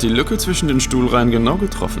 Hat die Lücke zwischen den Stuhlreihen genau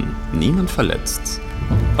getroffen. Niemand verletzt.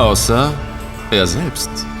 Außer er selbst.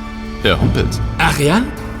 Er humpelt. Ach ja?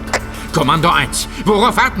 Kommando 1,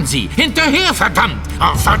 worauf warten Sie? Hinterher, verdammt!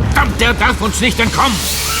 Oh, verdammt, der darf uns nicht entkommen!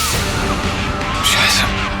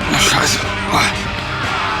 Scheiße. Oh.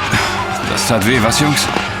 Das tat weh, was, Jungs?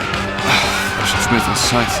 Schafft mir etwas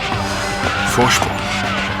Zeit. Vorsprung.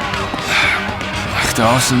 Nach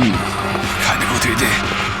draußen, keine gute Idee.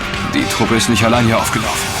 Die Truppe ist nicht allein hier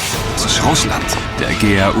aufgelaufen. Es ist Russland, der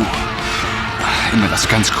GRU. Immer das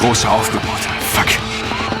ganz große Aufgebot. Fuck.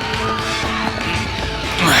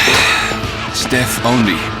 Death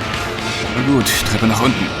only. Na gut, Treppe nach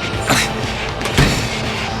unten.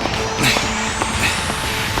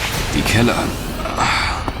 Die Keller.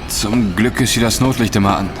 Zum Glück ist hier das Notlicht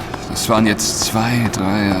immer an. Das waren jetzt 2,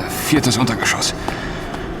 3, 4. Untergeschoss.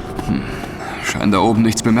 Scheint da oben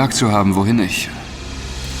nichts bemerkt zu haben, wohin ich.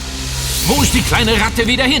 Wo ist die kleine Ratte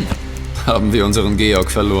wieder hin? Haben wir unseren Georg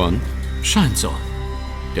verloren? Scheint so.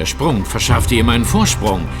 Der Sprung verschaffte ihm einen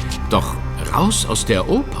Vorsprung. Doch raus aus der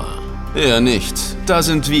Oper? Er nicht. Da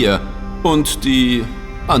sind wir. Und die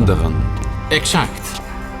anderen. Exakt.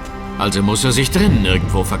 Also muss er sich drinnen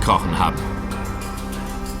irgendwo verkrochen haben.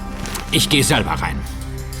 Ich gehe selber rein.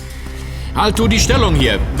 Halt du die Stellung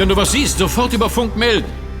hier. Wenn du was siehst, sofort über Funk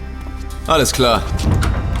melden. Alles klar.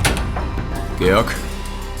 Georg?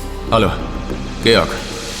 Hallo. Georg.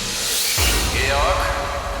 Georg?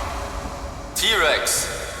 T-Rex.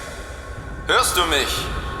 Hörst du mich?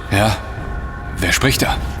 Ja? Wer spricht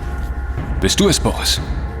da? Bist du es, Boris?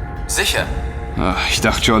 Sicher. Ich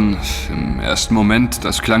dachte schon, im ersten Moment,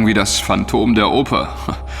 das klang wie das Phantom der Oper.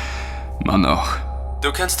 Mann auch.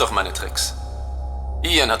 Du kennst doch meine Tricks.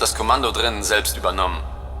 Ian hat das Kommando drinnen selbst übernommen.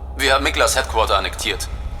 Wir haben Miklas Headquarter annektiert.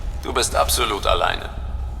 Du bist absolut alleine.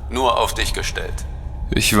 Nur auf dich gestellt.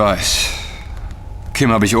 Ich weiß.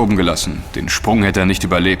 Kim habe ich oben gelassen. Den Sprung hätte er nicht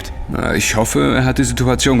überlebt. Ich hoffe, er hat die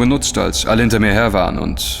Situation genutzt, als alle hinter mir her waren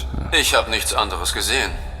und... Ich habe nichts anderes gesehen.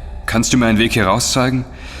 Kannst du mir einen Weg hier raus zeigen?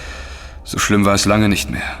 So schlimm war es lange nicht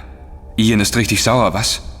mehr. Ian ist richtig sauer,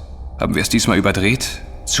 was? Haben wir es diesmal überdreht?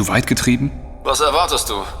 Zu weit getrieben? Was erwartest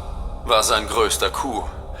du? War sein größter Coup.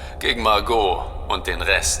 Gegen Margot und den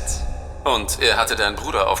Rest. Und er hatte deinen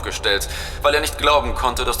Bruder aufgestellt, weil er nicht glauben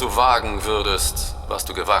konnte, dass du wagen würdest, was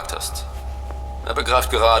du gewagt hast. Er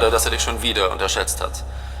begreift gerade, dass er dich schon wieder unterschätzt hat.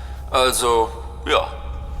 Also, ja,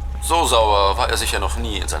 so sauer war er sicher noch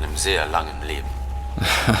nie in seinem sehr langen Leben.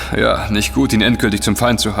 Ja, nicht gut, ihn endgültig zum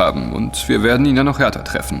Feind zu haben. Und wir werden ihn ja noch härter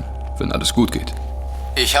treffen, wenn alles gut geht.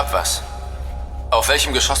 Ich hab was. Auf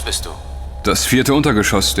welchem Geschoss bist du? Das 4.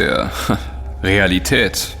 Untergeschoss der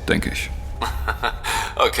Realität, denke ich.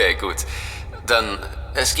 Okay, gut. Dann,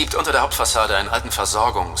 es gibt unter der Hauptfassade einen alten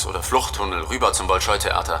Versorgungs- oder Fluchttunnel rüber zum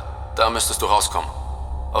Bolschoi-Theater. Da müsstest du rauskommen.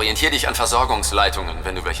 Orientier dich an Versorgungsleitungen,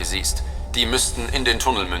 wenn du welche siehst. Die müssten in den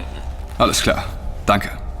Tunnel münden. Alles klar, danke.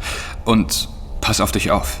 Und pass auf dich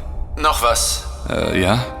auf. Noch was.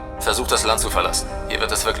 Ja? Versuch das Land zu verlassen. Hier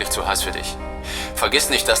wird es wirklich zu heiß für dich. Vergiss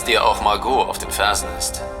nicht, dass dir auch Margot auf den Fersen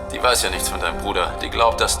ist. Die weiß ja nichts von deinem Bruder. Die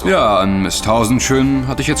glaubt, dass du... Ja, an Miss Tausendschön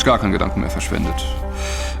hatte ich jetzt gar keinen Gedanken mehr verschwendet.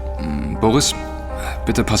 Boris,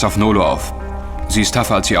 bitte pass auf Nolo auf. Sie ist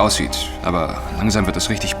tougher, als sie aussieht, aber langsam wird es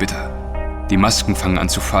richtig bitter. Die Masken fangen an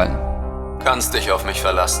zu fallen. Kannst dich auf mich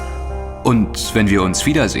verlassen. Und wenn wir uns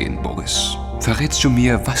wiedersehen, Boris, verrätst du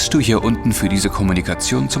mir, was du hier unten für diese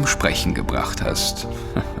Kommunikation zum Sprechen gebracht hast?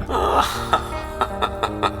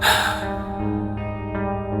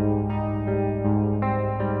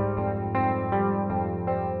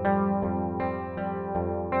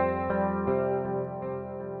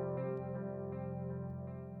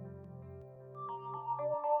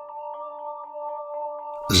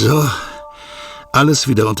 So, alles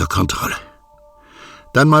wieder unter Kontrolle.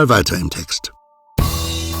 Dann mal weiter im Text.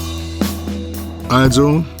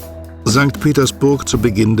 Also, St. Petersburg zu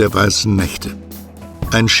Beginn der Weißen Nächte.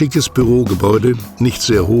 Ein schickes Bürogebäude, nicht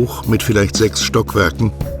sehr hoch, mit vielleicht 6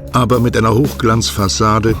 Stockwerken, aber mit einer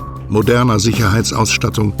Hochglanzfassade, moderner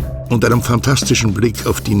Sicherheitsausstattung und einem fantastischen Blick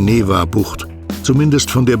auf die Neva-Bucht, zumindest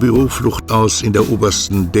von der Büroflucht aus in der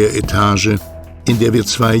obersten der Etage, in der wir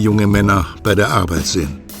 2 junge Männer bei der Arbeit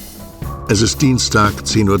sehen. Es ist Dienstag,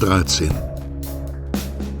 10:13 Uhr.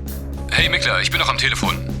 Hey Mikler, ich bin noch am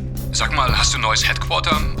Telefon. Sag mal, hast du ein neues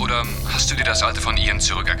Headquarter oder hast du dir das alte von Ian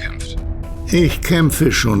zurückerkämpft? Ich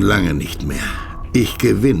kämpfe schon lange nicht mehr. Ich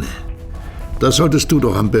gewinne. Das solltest du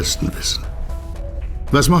doch am besten wissen.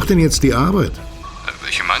 Was macht denn jetzt die Arbeit?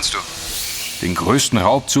 Welche meinst du? Den größten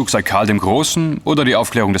Raubzug seit Karl dem Großen oder die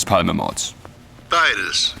Aufklärung des Palmemords?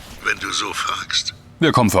 Beides, wenn du so fragst.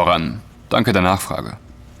 Wir kommen voran. Danke der Nachfrage.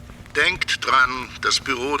 Denkt dran, das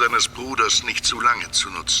Büro deines Bruders nicht zu lange zu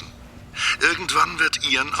nutzen. Irgendwann wird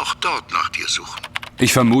Ian auch dort nach dir suchen.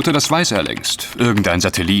 Ich vermute, das weiß er längst. Irgendein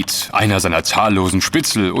Satellit, einer seiner zahllosen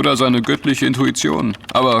Spitzel oder seine göttliche Intuition.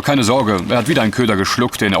 Aber keine Sorge, er hat wieder einen Köder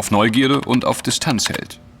geschluckt, den er auf Neugierde und auf Distanz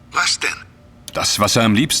hält. Was denn? Das, was er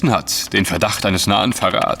am liebsten hat, den Verdacht eines nahen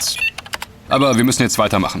Verrats. Aber wir müssen jetzt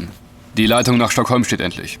weitermachen. Die Leitung nach Stockholm steht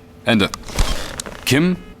endlich. Ende.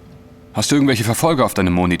 Kim, hast du irgendwelche Verfolger auf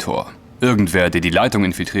deinem Monitor? Irgendwer, der die Leitung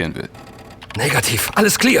infiltrieren will? Negativ,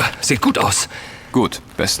 alles clear. Sieht gut aus. Gut,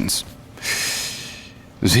 bestens.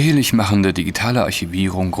 Seligmachende digitale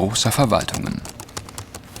Archivierung großer Verwaltungen.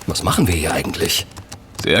 Was machen wir hier eigentlich?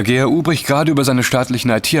 Der GRU bricht gerade über seine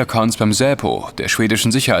staatlichen IT-Accounts beim SÄPO, der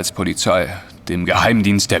schwedischen Sicherheitspolizei, dem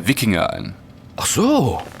Geheimdienst der Wikinger ein. Ach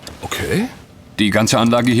so, okay. Die ganze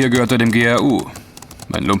Anlage hier gehörte dem GRU.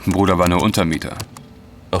 Mein Lumpenbruder war nur Untermieter.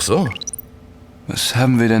 Ach so. Was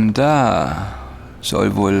haben wir denn da?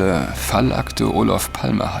 Soll wohl Fallakte Olof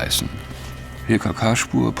Palme heißen.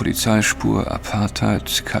 PKK-Spur, Polizeispur,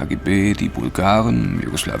 Apartheid, KGB, die Bulgaren,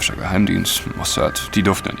 jugoslawischer Geheimdienst, Mossad, die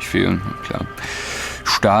durften ja nicht fehlen, klar.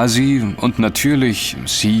 Stasi und natürlich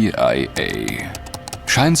CIA.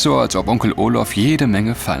 Scheint so, als ob Onkel Olof jede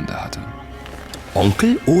Menge Feinde hatte.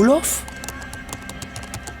 Onkel Olof?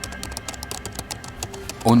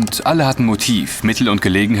 Und alle hatten Motiv, Mittel und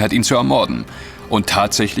Gelegenheit, ihn zu ermorden. Und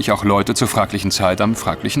tatsächlich auch Leute zur fraglichen Zeit am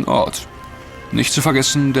fraglichen Ort. Nicht zu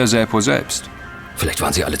vergessen der SÄPO selbst. Vielleicht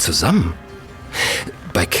waren sie alle zusammen.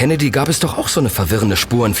 Bei Kennedy gab es doch auch so eine verwirrende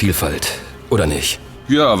Spurenvielfalt, oder nicht?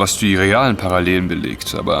 Ja, was die realen Parallelen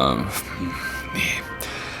belegt, aber nee.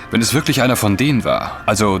 Wenn es wirklich einer von denen war,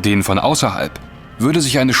 also denen von außerhalb, würde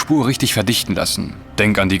sich eine Spur richtig verdichten lassen.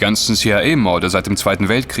 Denk an die ganzen CIA-Morde seit dem Zweiten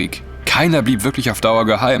Weltkrieg. Keiner blieb wirklich auf Dauer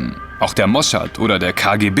geheim. Auch der Mossad oder der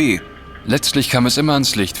KGB. Letztlich kam es immer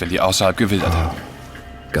ans Licht, wenn die außerhalb gewildert haben.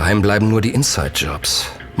 Geheim bleiben nur die Inside-Jobs.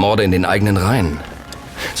 Morde in den eigenen Reihen.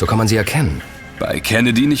 So kann man sie erkennen. Bei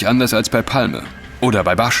Kennedy nicht anders als bei Palme. Oder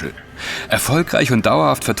bei Barschel. Erfolgreich und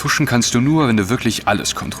dauerhaft vertuschen kannst du nur, wenn du wirklich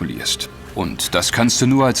alles kontrollierst. Und das kannst du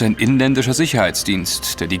nur als ein inländischer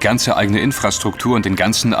Sicherheitsdienst, der die ganze eigene Infrastruktur und den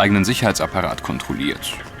ganzen eigenen Sicherheitsapparat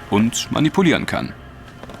kontrolliert. Und manipulieren kann.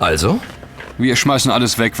 Also? Wir schmeißen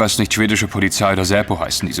alles weg, was nicht schwedische Polizei oder Säpo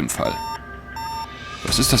heißt in diesem Fall.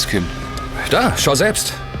 Was ist das, Kim? Da, schau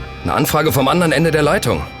selbst. Eine Anfrage vom anderen Ende der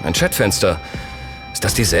Leitung. Ein Chatfenster. Ist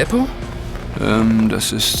das die Säpo?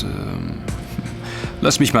 Das ist...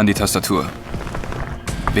 Lass mich mal an die Tastatur.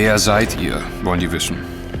 Wer seid ihr, wollen die wissen.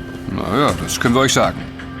 Naja, das können wir euch sagen.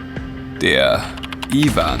 Der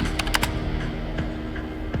Ivan.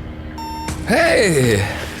 Hey,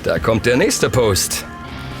 da kommt der nächste Post.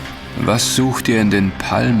 Was sucht ihr in den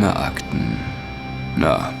Palme-Akten?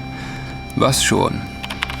 Na, was schon?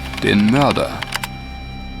 Den Mörder.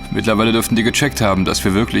 Mittlerweile dürften die gecheckt haben, dass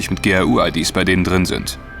wir wirklich mit GRU-IDs bei denen drin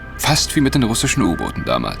sind. Fast wie mit den russischen U-Booten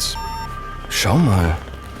damals. Schau mal.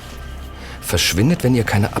 Verschwindet, wenn ihr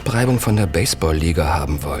keine Abreibung von der Baseball-Liga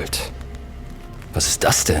haben wollt. Was ist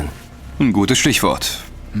das denn? Ein gutes Stichwort.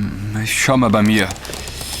 Ich schau mal bei mir.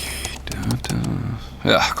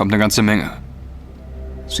 Ja, kommt eine ganze Menge.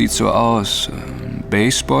 Sieht so aus.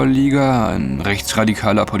 Baseball-Liga, ein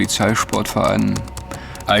rechtsradikaler Polizeisportverein.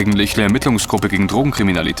 Eigentlich eine Ermittlungsgruppe gegen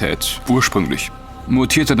Drogenkriminalität, ursprünglich.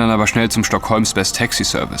 Mutierte dann aber schnell zum Stockholms Best Taxi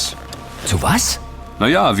Service. Zu was?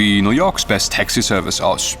 Naja, wie New Yorks Best Taxi Service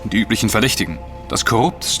aus. Die üblichen Verdächtigen. Das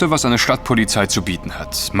Korrupteste, was eine Stadtpolizei zu bieten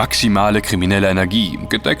hat. Maximale kriminelle Energie,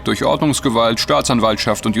 gedeckt durch Ordnungsgewalt,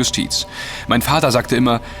 Staatsanwaltschaft und Justiz. Mein Vater sagte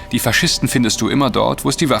immer, die Faschisten findest du immer dort, wo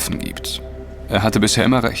es die Waffen gibt. Er hatte bisher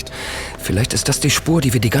immer recht. Vielleicht ist das die Spur,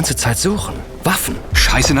 die wir die ganze Zeit suchen. Waffen.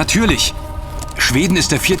 Scheiße, natürlich! Schweden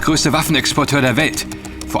ist der viertgrößte Waffenexporteur der Welt.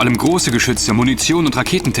 Vor allem große Geschütze, Munition und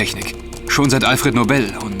Raketentechnik. Schon seit Alfred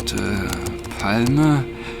Nobel. Und, Palme?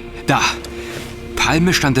 Da!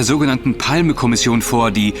 Palme stand der sogenannten Palme-Kommission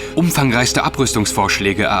vor, die umfangreichste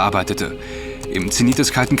Abrüstungsvorschläge erarbeitete. Im Zenit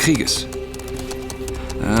des Kalten Krieges.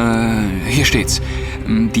 Hier steht's.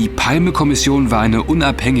 Die Palme-Kommission war eine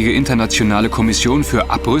unabhängige internationale Kommission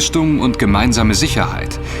für Abrüstung und gemeinsame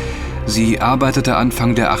Sicherheit. Sie arbeitete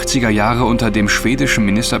Anfang der 80er Jahre unter dem schwedischen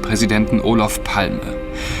Ministerpräsidenten Olof Palme.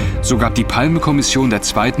 So gab die Palme-Kommission der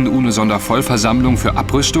zweiten UNO-Sondervollversammlung für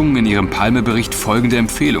Abrüstung in ihrem Palme-Bericht folgende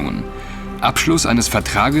Empfehlungen. Abschluss eines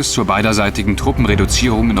Vertrages zur beiderseitigen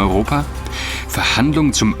Truppenreduzierung in Europa,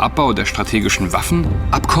 Verhandlungen zum Abbau der strategischen Waffen,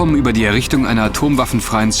 Abkommen über die Errichtung einer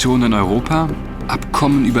atomwaffenfreien Zone in Europa,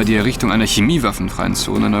 Abkommen über die Errichtung einer chemiewaffenfreien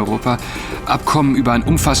Zone in Europa, Abkommen über ein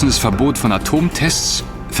umfassendes Verbot von Atomtests,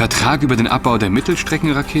 Vertrag über den Abbau der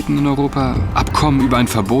Mittelstreckenraketen in Europa, Abkommen über ein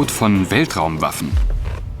Verbot von Weltraumwaffen.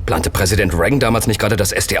 Plante Präsident Reagan damals nicht gerade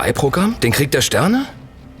das SDI-Programm? Den Krieg der Sterne?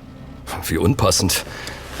 Wie unpassend.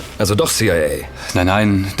 Also doch CIA.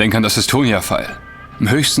 Nein, denk an das Estonia-Fall.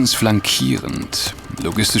 Höchstens flankierend.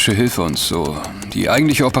 Logistische Hilfe und so. Die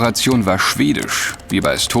eigentliche Operation war schwedisch, wie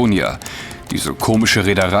bei Estonia. Diese komische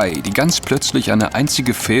Reederei, die ganz plötzlich eine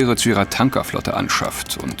einzige Fähre zu ihrer Tankerflotte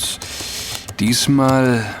anschafft. Und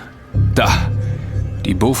diesmal... Da!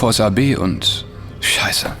 Die Bofors AB und...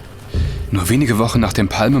 Scheiße. Nur wenige Wochen nach dem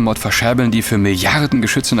Palme-Mord verscherbeln die für Milliarden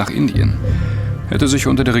Geschütze nach Indien. Hätte sich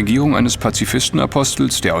unter der Regierung eines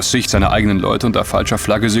Pazifistenapostels, der aus Sicht seiner eigenen Leute unter falscher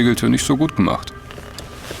Flagge segelte, nicht so gut gemacht.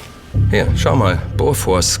 Hier, schau mal.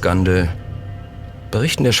 Bofors-Skandal.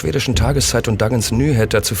 Berichten der schwedischen Tageszeitung Dagens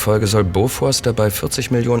Nyheter zufolge soll Bofors dabei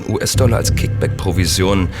 40 Millionen US-Dollar als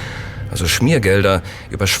Kickback-Provision, also Schmiergelder,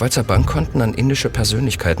 über Schweizer Bankkonten an indische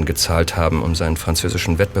Persönlichkeiten gezahlt haben, um seinen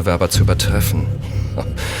französischen Wettbewerber zu übertreffen.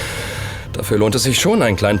 Dafür lohnt es sich schon,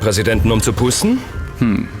 einen kleinen Präsidenten umzupusten?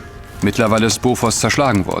 Mittlerweile ist Bofors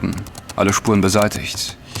zerschlagen worden. Alle Spuren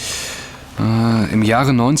beseitigt. Im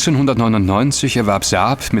Jahre 1999 erwarb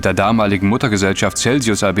Saab mit der damaligen Muttergesellschaft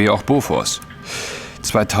Celsius AB auch Bofors.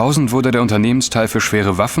 2000 wurde der Unternehmensteil für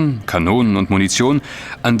schwere Waffen, Kanonen und Munition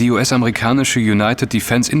an die US-amerikanische United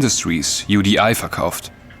Defense Industries, UDI,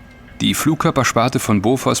 verkauft. Die Flugkörpersparte von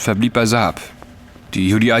Bofors verblieb bei Saab.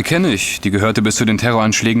 Die UDI kenne ich, die gehörte bis zu den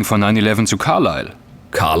Terroranschlägen von 9/11 zu Carlyle.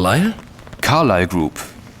 Carlyle? Carlyle Group,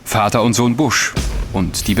 Vater und Sohn Bush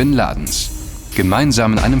und die Bin Ladens.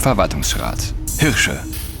 Gemeinsam in einem Verwaltungsrat. Hirsche,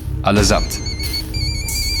 allesamt.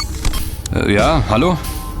 Ja, hallo?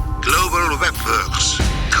 Global Webworks.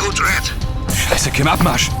 Code Red. Scheiße, Kim,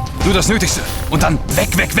 Abmarsch. Nur das Nötigste. Und dann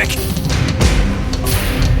weg, weg, weg.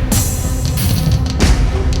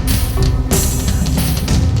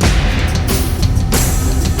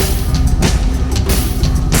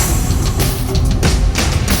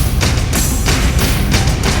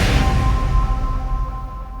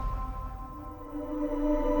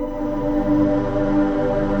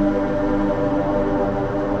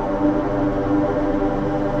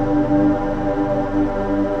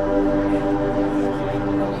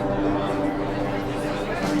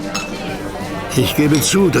 Ich gebe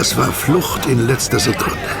zu, das war Flucht in letzter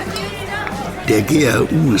Sekunde. Der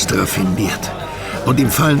GRU ist raffiniert und ihm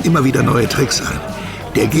fallen immer wieder neue Tricks ein.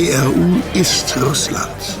 Der GRU ist Russland.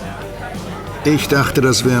 Ich dachte,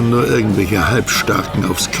 das wären nur irgendwelche Halbstarken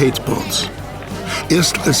auf Skateboards.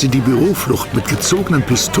 Erst als sie die Büroflucht mit gezogenen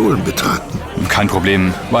Pistolen betraten. Kein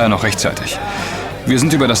Problem, war ja noch rechtzeitig. Wir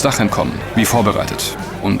sind über das Dach entkommen, wie vorbereitet.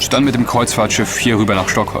 Und dann mit dem Kreuzfahrtschiff hier rüber nach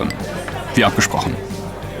Stockholm. Wie abgesprochen.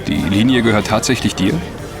 Die Linie gehört tatsächlich dir?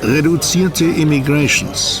 Reduzierte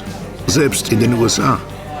Immigrations, selbst in den USA.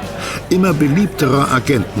 Immer beliebterer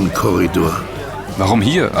Agentenkorridor. Warum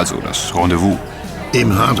hier, also das Rendezvous?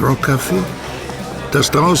 Im Hard Rock Café? Das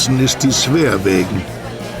draußen ist die Swearwegen.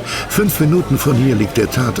 5 Minuten von hier liegt der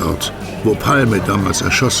Tatort, wo Palme damals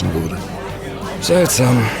erschossen wurde.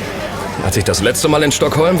 Seltsam. Als ich das letzte Mal in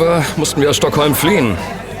Stockholm war, mussten wir aus Stockholm fliehen.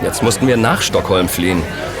 Jetzt mussten wir nach Stockholm fliehen.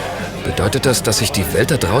 Bedeutet das, dass sich die Welt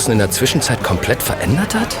da draußen in der Zwischenzeit komplett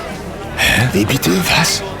verändert hat? Hä? Wie bitte?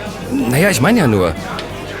 Was? Naja, ich meine ja nur.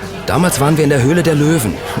 Damals waren wir in der Höhle der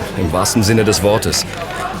Löwen. Im wahrsten Sinne des Wortes.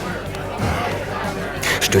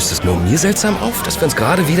 Stößt es nur mir seltsam auf, dass wir uns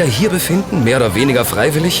gerade wieder hier befinden, mehr oder weniger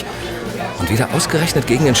freiwillig, und wieder ausgerechnet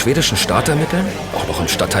gegen den schwedischen Staat ermitteln? Auch noch im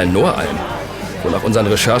Stadtteil Noralm, wo nach unseren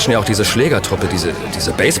Recherchen ja auch diese Schlägertruppe,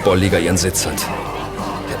 diese Baseballliga ihren Sitz hat.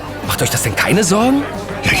 Macht euch das denn keine Sorgen?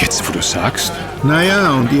 Ja, jetzt, wo du sagst.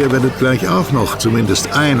 Naja, und ihr werdet gleich auch noch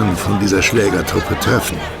zumindest einen von dieser Schlägertruppe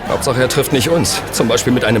treffen. Hauptsache, er trifft nicht uns. Zum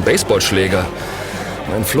Beispiel mit einem Baseballschläger.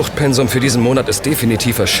 Mein Fluchtpensum für diesen Monat ist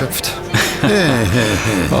definitiv erschöpft.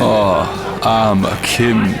 Oh, armer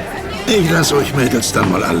Kim. Ich lasse euch Mädels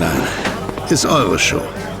dann mal allein. Ist eure Show.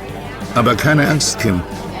 Aber keine Angst, Kim.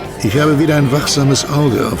 Ich habe wieder ein wachsames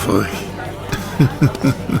Auge auf euch.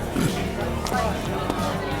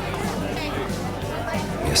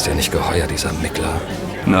 Mir ist ja nicht geheuer, dieser Mickler.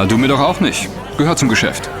 Na, du mir doch auch nicht. Gehört zum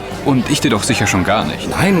Geschäft. Und ich dir doch sicher schon gar nicht.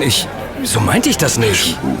 Nein, so meinte ich das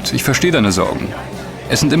nicht. Gut, ich verstehe deine Sorgen.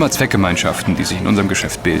 Es sind immer Zweckgemeinschaften, die sich in unserem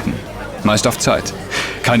Geschäft bilden. Meist auf Zeit.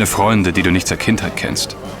 Keine Freunde, die du nicht zur Kindheit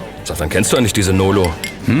kennst. Sag, dann kennst du eigentlich diese Nolo.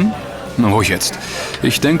 Na, ruhig jetzt.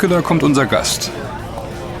 Ich denke, da kommt unser Gast.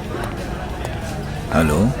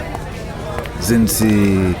 Hallo? Sind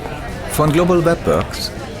Sie von Global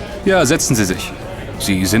Webworks? Ja, setzen Sie sich.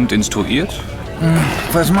 Sie sind instruiert?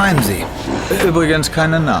 Was meinen Sie? Übrigens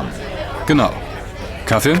keinen Namen. Genau.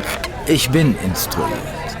 Kaffee? Ich bin instruiert.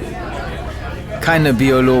 Keine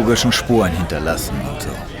biologischen Spuren hinterlassen und so.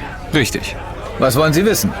 Richtig. Was wollen Sie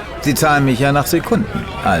wissen? Sie zahlen mich ja nach Sekunden,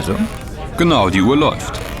 also? Genau, die Uhr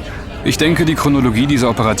läuft. Ich denke, die Chronologie dieser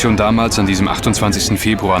Operation damals an diesem 28.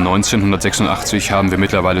 Februar 1986 haben wir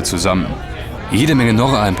mittlerweile zusammen. Jede Menge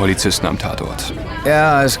Noralm-Polizisten am Tatort.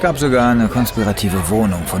 Ja, es gab sogar eine konspirative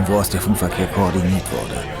Wohnung, von wo aus der Funkverkehr koordiniert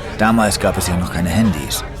wurde. Damals gab es ja noch keine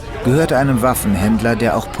Handys. Gehörte einem Waffenhändler,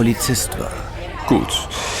 der auch Polizist war. Gut.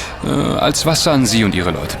 Als was sahen Sie und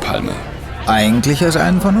Ihre Leute Palme? Eigentlich als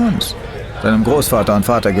einen von uns. Seinem Großvater und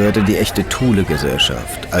Vater gehörte die echte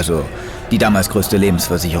Thule-Gesellschaft, also die damals größte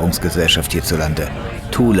Lebensversicherungsgesellschaft hierzulande,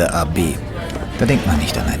 Thule AB. Da denkt man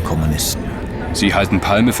nicht an einen Kommunisten. Sie halten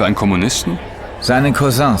Palme für einen Kommunisten? Seine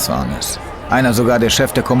Cousins waren es. Einer sogar der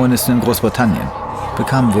Chef der Kommunisten in Großbritannien.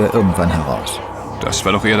 Bekamen wir irgendwann heraus. Das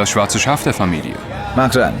war doch eher das schwarze Schaf der Familie.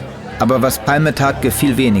 Mag sein. Aber was Palme tat,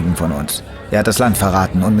 gefiel wenigen von uns. Er hat das Land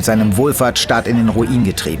verraten und mit seinem Wohlfahrtsstaat in den Ruin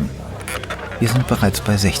getrieben. Wir sind bereits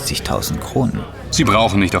bei 60.000 Kronen. Sie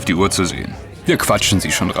brauchen nicht auf die Uhr zu sehen. Wir quatschen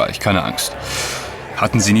Sie schon reich, keine Angst.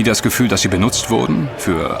 Hatten Sie nie das Gefühl, dass Sie benutzt wurden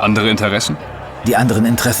für andere Interessen? Die anderen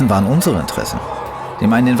Interessen waren unsere Interessen. Sie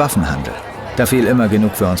meinen den Waffenhandel. Da fiel immer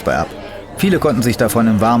genug für uns bei ab. Viele konnten sich davon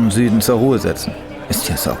im warmen Süden zur Ruhe setzen. Ist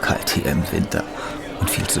ja saukalt hier im Winter und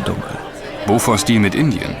viel zu dunkel. Bofors Deal mit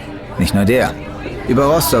Indien? Nicht nur der. Über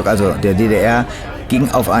Rostock, also der DDR,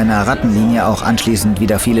 ging auf einer Rattenlinie auch anschließend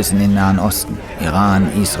wieder vieles in den Nahen Osten.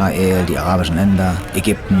 Iran, Israel, die arabischen Länder,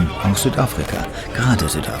 Ägypten, auch Südafrika. Gerade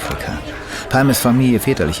Südafrika. Palmes Familie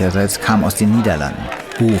väterlicherseits kam aus den Niederlanden.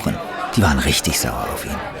 Buren. Die waren richtig sauer auf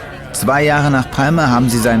ihn. 2 Jahre nach Palme haben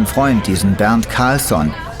sie seinen Freund, diesen Bernd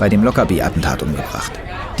Carlsson, bei dem Lockerbie-Attentat umgebracht.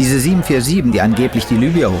 Diese 747, die angeblich die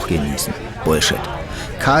Libyer hochgehen ließen. Bullshit.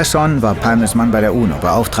 Carlsson war Palmes Mann bei der UNO,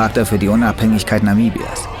 Beauftragter für die Unabhängigkeit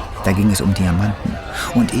Namibias. Da ging es um Diamanten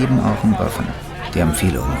und eben auch um Waffen. Die haben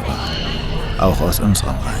viele umgebracht. Auch aus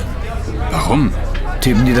unserem Reihen. Warum?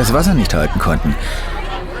 Typen, die das Wasser nicht halten konnten.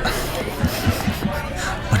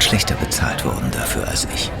 Und schlechter bezahlt wurden dafür als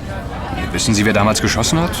ich. Wissen Sie, wer damals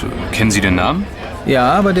geschossen hat? Kennen Sie den Namen?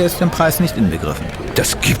 Ja, aber der ist im Preis nicht inbegriffen.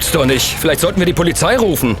 Das gibt's doch nicht. Vielleicht sollten wir die Polizei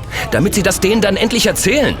rufen, damit sie das denen dann endlich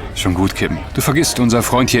erzählen. Schon gut, Kim. Du vergisst, unser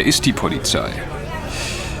Freund hier ist die Polizei.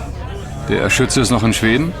 Der Schütze ist noch in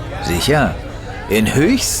Schweden? Sicher. In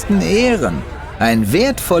höchsten Ehren. Ein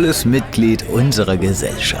wertvolles Mitglied unserer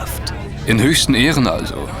Gesellschaft. In höchsten Ehren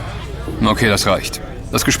also. Okay, das reicht.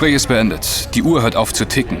 Das Gespräch ist beendet. Die Uhr hört auf zu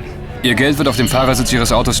ticken. Ihr Geld wird auf dem Fahrersitz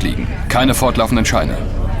Ihres Autos liegen. Keine fortlaufenden Scheine.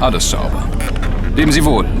 Alles sauber. Leben Sie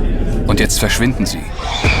wohl. Und jetzt verschwinden Sie.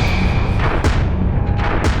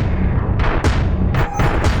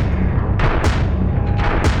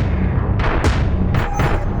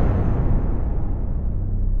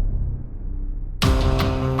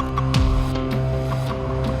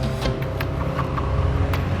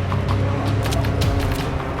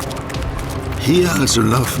 Hier also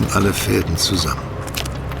laufen alle Fäden zusammen.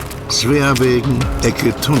 Sveawegen,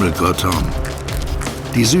 Ecke Tunnelgottorn,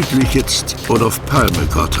 die südlich jetzt Olof Palme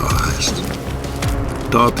Gottor heißt.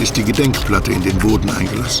 Dort ist die Gedenkplatte in den Boden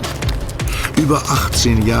eingelassen. Über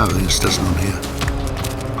 18 Jahre ist das nun her.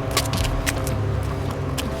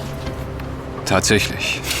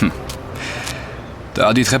 Tatsächlich.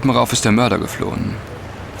 Da die Treppen rauf ist der Mörder geflohen.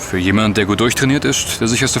 Für jemand, der gut durchtrainiert ist, der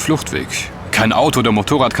sicherste Fluchtweg. Kein Auto oder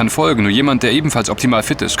Motorrad kann folgen, nur jemand, der ebenfalls optimal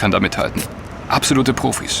fit ist, kann da mithalten. Absolute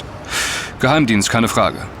Profis. Geheimdienst, keine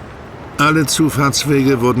Frage. Alle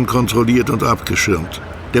Zufahrtswege wurden kontrolliert und abgeschirmt.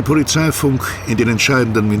 Der Polizeifunk in den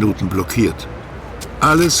entscheidenden Minuten blockiert.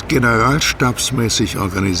 Alles generalstabsmäßig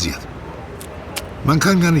organisiert. Man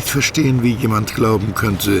kann gar nicht verstehen, wie jemand glauben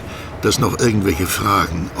könnte, dass noch irgendwelche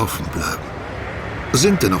Fragen offen bleiben.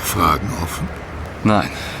 Sind denn noch Fragen offen? Nein.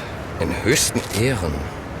 In höchsten Ehren.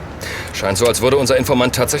 Scheint so, als würde unser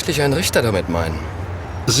Informant tatsächlich einen Richter damit meinen.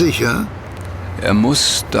 Sicher? Er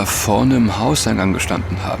muss da vorne im Hauseingang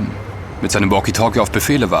gestanden haben. Mit seinem Walkie-Talkie auf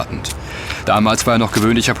Befehle wartend. Damals war er noch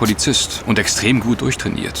gewöhnlicher Polizist und extrem gut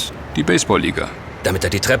durchtrainiert. Die Baseballliga. Damit er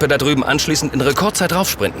die Treppe da drüben anschließend in Rekordzeit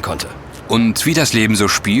raufsprinten konnte. Und wie das Leben so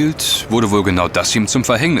spielt, wurde wohl genau das ihm zum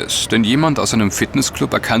Verhängnis. Denn jemand aus einem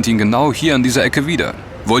Fitnessclub erkannte ihn genau hier an dieser Ecke wieder.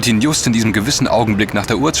 Wollte ihn just in diesem gewissen Augenblick nach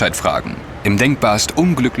der Uhrzeit fragen. Im denkbarst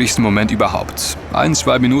unglücklichsten Moment überhaupt.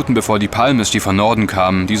 1-2 Minuten bevor die Palmes, die von Norden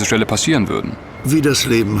kamen, diese Stelle passieren würden. Wie das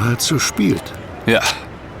Leben halt so spielt. Ja,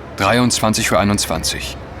 23:21 Uhr.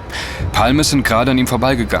 Palmes sind gerade an ihm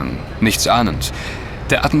vorbeigegangen, nichts ahnend.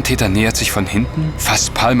 Der Attentäter nähert sich von hinten,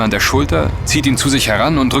 fasst Palme an der Schulter, zieht ihn zu sich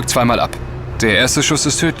heran und drückt zweimal ab. Der erste Schuss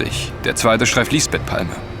ist tödlich, der zweite streift Lisbeth Palme.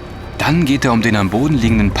 Dann geht er um den am Boden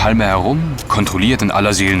liegenden Palme herum, kontrolliert in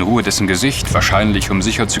aller Seelenruhe dessen Gesicht, wahrscheinlich um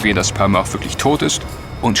sicherzugehen, dass Palme auch wirklich tot ist,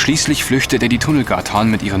 und schließlich flüchtet er die Tunnelgartan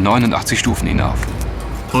mit ihren 89 Stufen hinauf.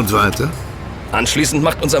 Und weiter? Anschließend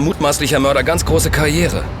macht unser mutmaßlicher Mörder ganz große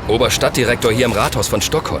Karriere. Oberstadtdirektor hier im Rathaus von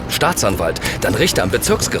Stockholm, Staatsanwalt, dann Richter am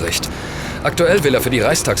Bezirksgericht. Aktuell will er für die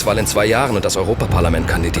Reichstagswahl in 2 Jahren und das Europaparlament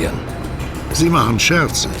kandidieren. Sie machen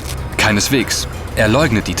Scherze. Keineswegs. Er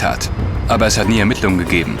leugnet die Tat. Aber es hat nie Ermittlungen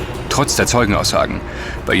gegeben. Trotz der Zeugenaussagen.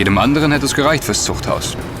 Bei jedem anderen hätte es gereicht fürs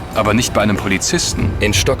Zuchthaus. Aber nicht bei einem Polizisten.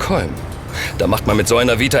 In Stockholm. Da macht man mit so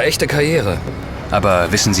einer Vita echte Karriere.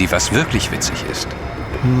 Aber wissen Sie, was wirklich witzig ist?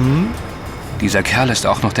 Dieser Kerl ist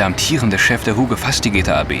auch noch der amtierende Chef der Hugo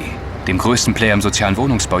Fastigeter AB, dem größten Player im sozialen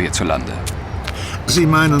Wohnungsbau hierzulande. Sie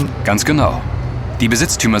meinen... Ganz genau. Die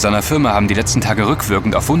Besitztümer seiner Firma haben die letzten Tage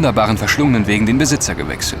rückwirkend auf wunderbaren verschlungenen Wegen den Besitzer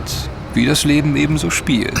gewechselt. Wie das Leben eben so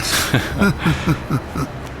spielt.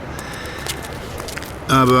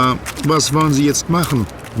 Aber was wollen Sie jetzt machen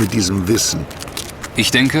mit diesem Wissen?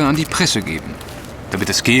 Ich denke, an die Presse geben, damit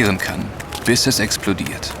es gären kann, bis es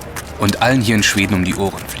explodiert und allen hier in Schweden um die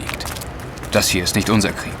Ohren fliegt. Das hier ist nicht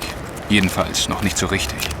unser Krieg. Jedenfalls noch nicht so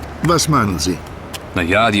richtig. Was meinen Sie?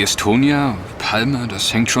 Naja, die Estonia, Palme,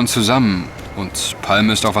 das hängt schon zusammen. Und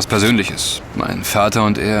Palme ist auch was Persönliches. Mein Vater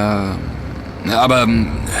und er... Aber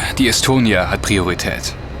die Estonia hat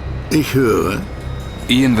Priorität. Ich höre.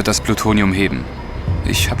 Ian wird das Plutonium heben.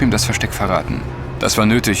 Ich habe ihm das Versteck verraten. Das war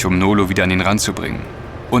nötig, um Nolo wieder an ihn ranzubringen.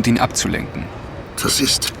 Und ihn abzulenken.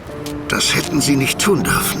 Das hätten Sie nicht tun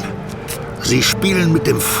dürfen. Sie spielen mit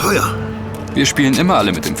dem Feuer. Wir spielen immer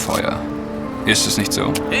alle mit dem Feuer. Ist es nicht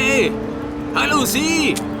so? Hey! Hallo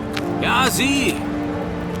Sie! Ja, Sie.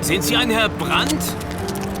 Sind Sie ein Herr Brandt?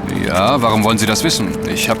 Ja, warum wollen Sie das wissen?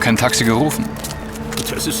 Ich habe kein Taxi gerufen.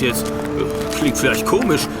 Das ist jetzt... klingt vielleicht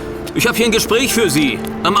komisch. Ich habe hier ein Gespräch für Sie.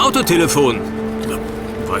 Am Autotelefon.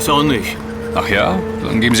 Weiß auch nicht. Ach ja?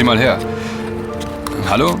 Dann geben Sie mal her.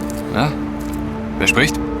 Hallo? Ja? Wer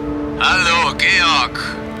spricht? Hallo, Georg.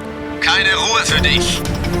 Keine Ruhe für dich.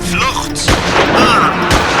 Flucht!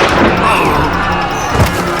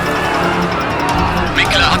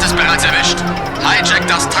 Winkler hat es bereits erwischt. Hijack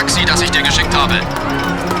das Taxi, das ich dir geschickt habe.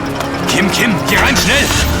 Kim, geh rein, schnell!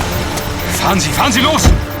 Fahren Sie los!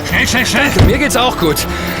 Schnell! Mir geht's auch gut.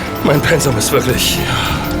 Mein Pensum ist wirklich...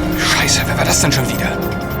 Scheiße, wer war das denn schon wieder?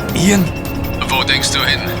 Ian? Wo denkst du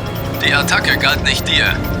hin? Die Attacke galt nicht dir.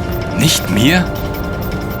 Nicht mir?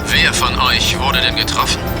 Wer von euch wurde denn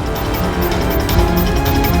getroffen?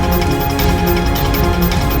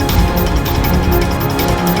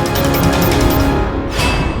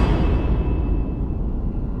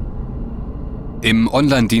 Im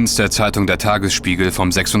Online-Dienst der Zeitung Der Tagesspiegel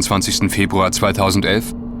vom 26. Februar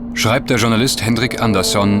 2011 schreibt der Journalist Hendrik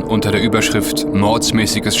Andersson unter der Überschrift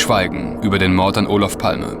 »Mordsmäßiges Schweigen« über den Mord an Olof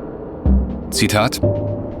Palme. Zitat: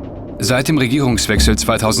 Seit dem Regierungswechsel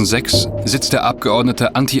 2006 sitzt der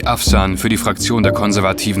Abgeordnete Antti Afsan für die Fraktion der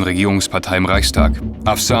konservativen Regierungspartei im Reichstag.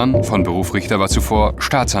 Afsan, von Beruf Richter, war zuvor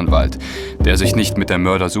Staatsanwalt, der sich nicht mit der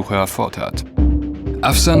Mördersuche hervortat.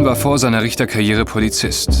 Afsan war vor seiner Richterkarriere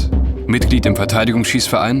Polizist, Mitglied im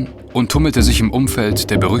Verteidigungsschießverein und tummelte sich im Umfeld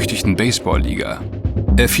der berüchtigten Baseballliga.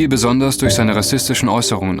 Er fiel besonders durch seine rassistischen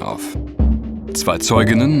Äußerungen auf. 2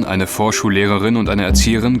 Zeuginnen, eine Vorschullehrerin und eine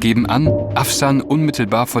Erzieherin, geben an, Afsan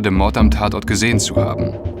unmittelbar vor dem Mord am Tatort gesehen zu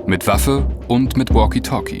haben. Mit Waffe und mit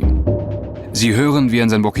Walkie-Talkie. Sie hören, wie er in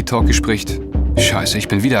sein Walkie-Talkie spricht: »Scheiße, ich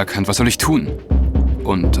bin wiedererkannt, was soll ich tun?«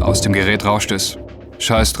 Und aus dem Gerät rauscht es: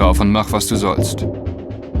 »Scheiß drauf und mach, was du sollst.«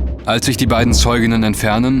 Als sich die beiden Zeuginnen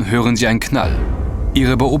entfernen, hören sie einen Knall.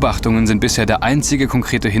 Ihre Beobachtungen sind bisher der einzige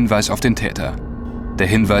konkrete Hinweis auf den Täter. Der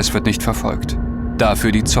Hinweis wird nicht verfolgt.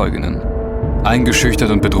 Dafür die Zeuginnen.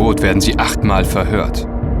 Eingeschüchtert und bedroht werden sie 8-mal verhört.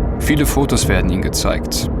 Viele Fotos werden ihnen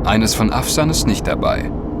gezeigt. Eines von Afsan ist nicht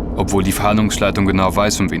dabei, obwohl die Fahndungsleitung genau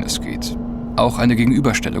weiß, um wen es geht. Auch eine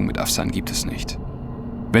Gegenüberstellung mit Afsan gibt es nicht.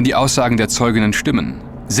 Wenn die Aussagen der Zeuginnen stimmen,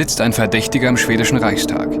 sitzt ein Verdächtiger im schwedischen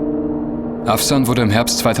Reichstag. Afsan wurde im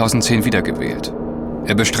Herbst 2010 wiedergewählt.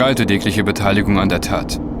 Er bestreitet jegliche Beteiligung an der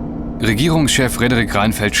Tat. Regierungschef Fredrik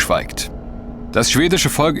Reinfeldt schweigt. Das schwedische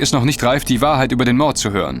Volk ist noch nicht reif, die Wahrheit über den Mord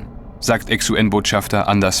zu hören, sagt Ex-UN-Botschafter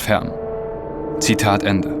Anders Färm. Zitat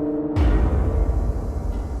Ende.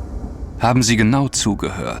 Haben Sie genau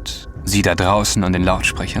zugehört? Sie da draußen an den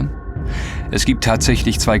Lautsprechern? Es gibt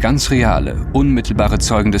tatsächlich 2 ganz reale, unmittelbare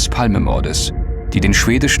Zeugen des Palme-Mordes, die den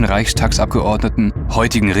schwedischen Reichstagsabgeordneten,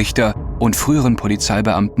 heutigen Richter und früheren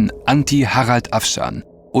Polizeibeamten Antti Harald Afsan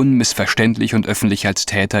unmissverständlich und öffentlich als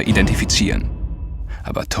Täter identifizieren.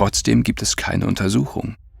 Aber trotzdem gibt es keine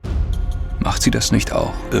Untersuchung. Macht Sie das nicht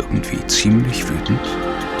auch irgendwie ziemlich wütend?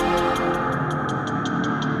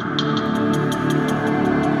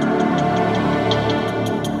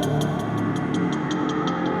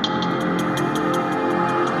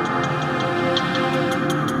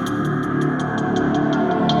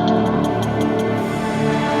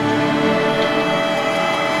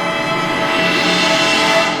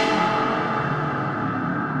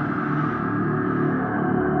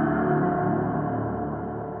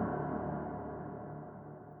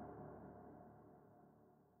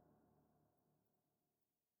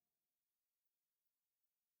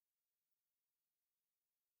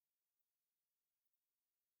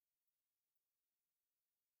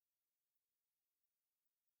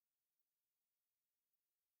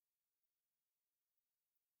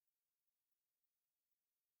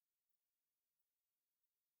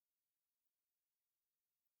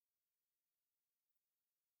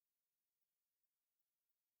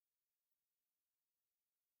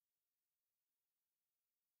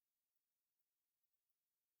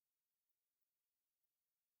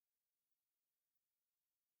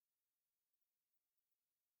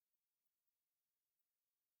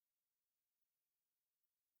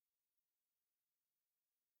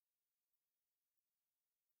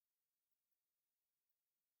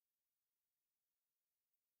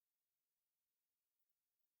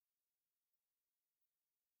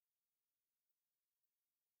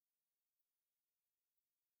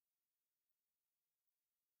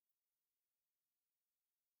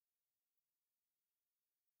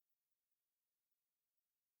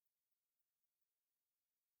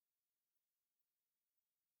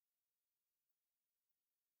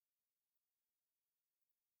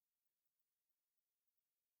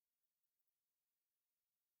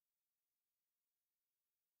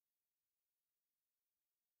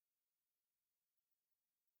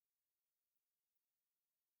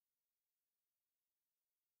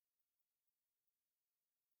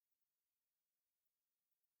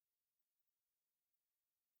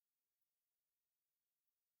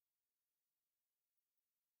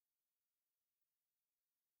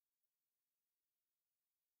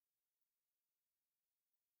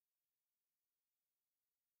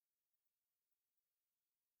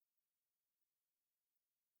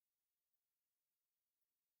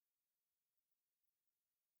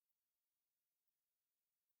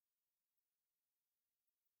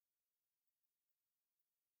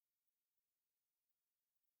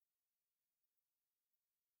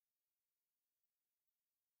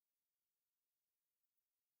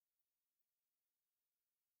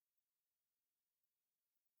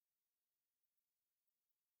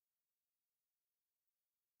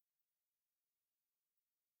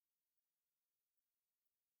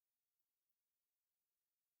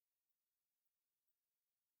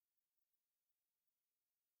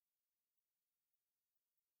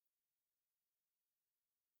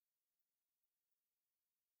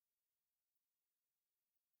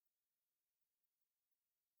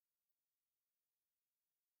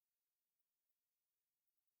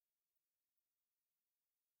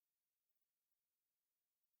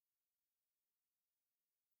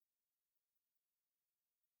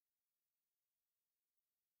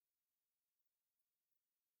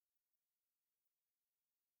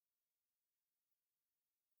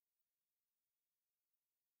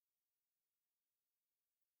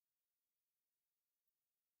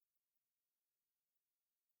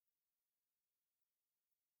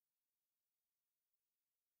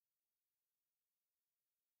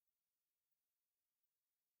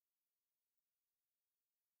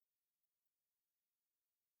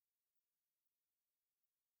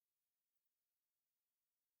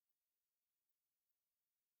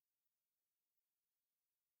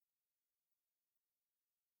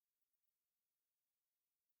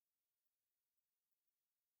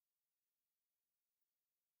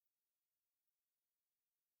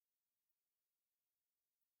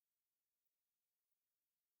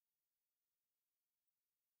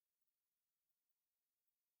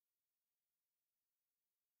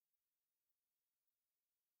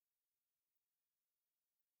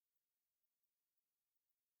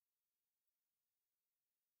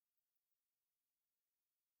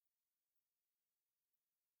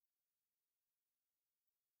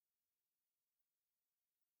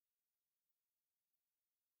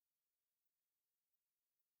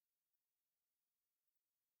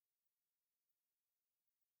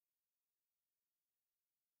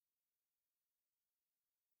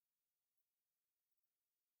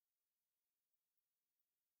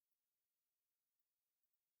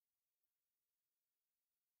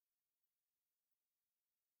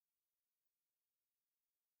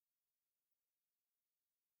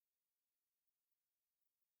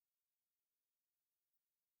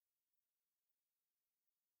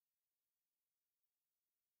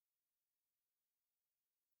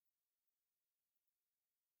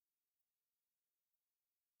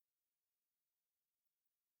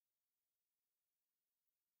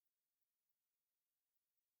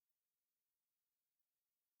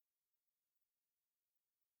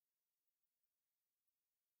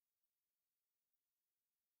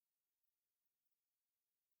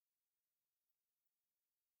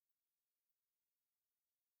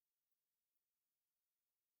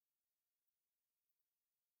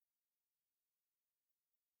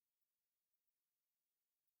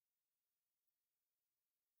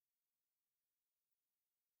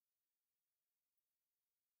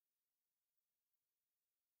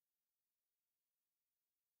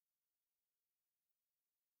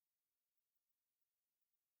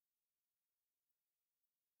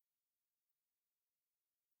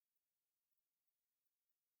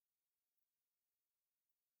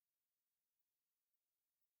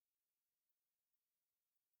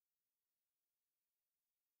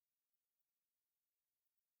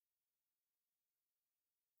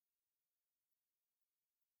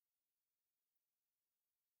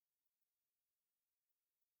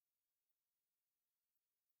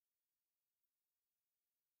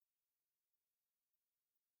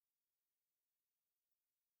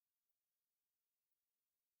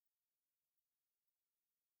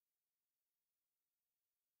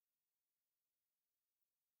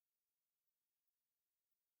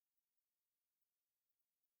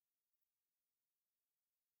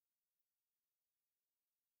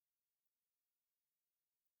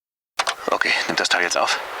 das Teil jetzt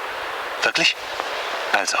auf? Wirklich?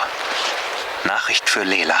 Also, Nachricht für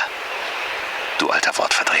Lela. Du alter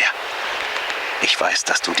Wortverdreher. Ich weiß,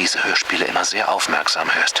 dass du diese Hörspiele immer sehr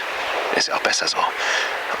aufmerksam hörst. Ist ja auch besser so.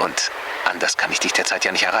 Und anders kann ich dich derzeit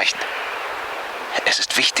ja nicht erreichen. Es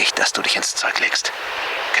ist wichtig, dass du dich ins Zeug legst.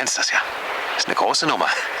 Kennst das ja. Ist eine große Nummer.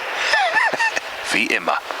 Wie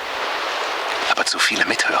immer. Aber zu viele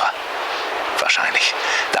Mithörer. Wahrscheinlich.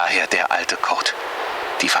 Daher der alte Code.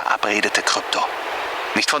 Die verabredete Krypto.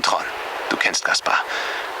 Nicht von Tron. Du kennst Gaspar.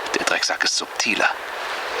 Der Drecksack ist subtiler.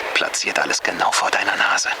 Platziert alles genau vor deiner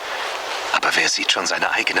Nase. Aber wer sieht schon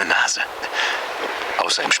seine eigene Nase?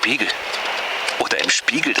 Außer im Spiegel. Oder im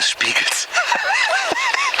Spiegel des Spiegels.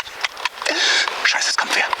 Scheiße, es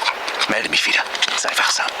kommt wer. Melde mich wieder. Sei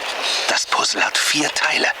wachsam. Das Puzzle hat 4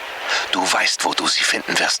 Teile. Du weißt, wo du sie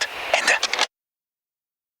finden wirst.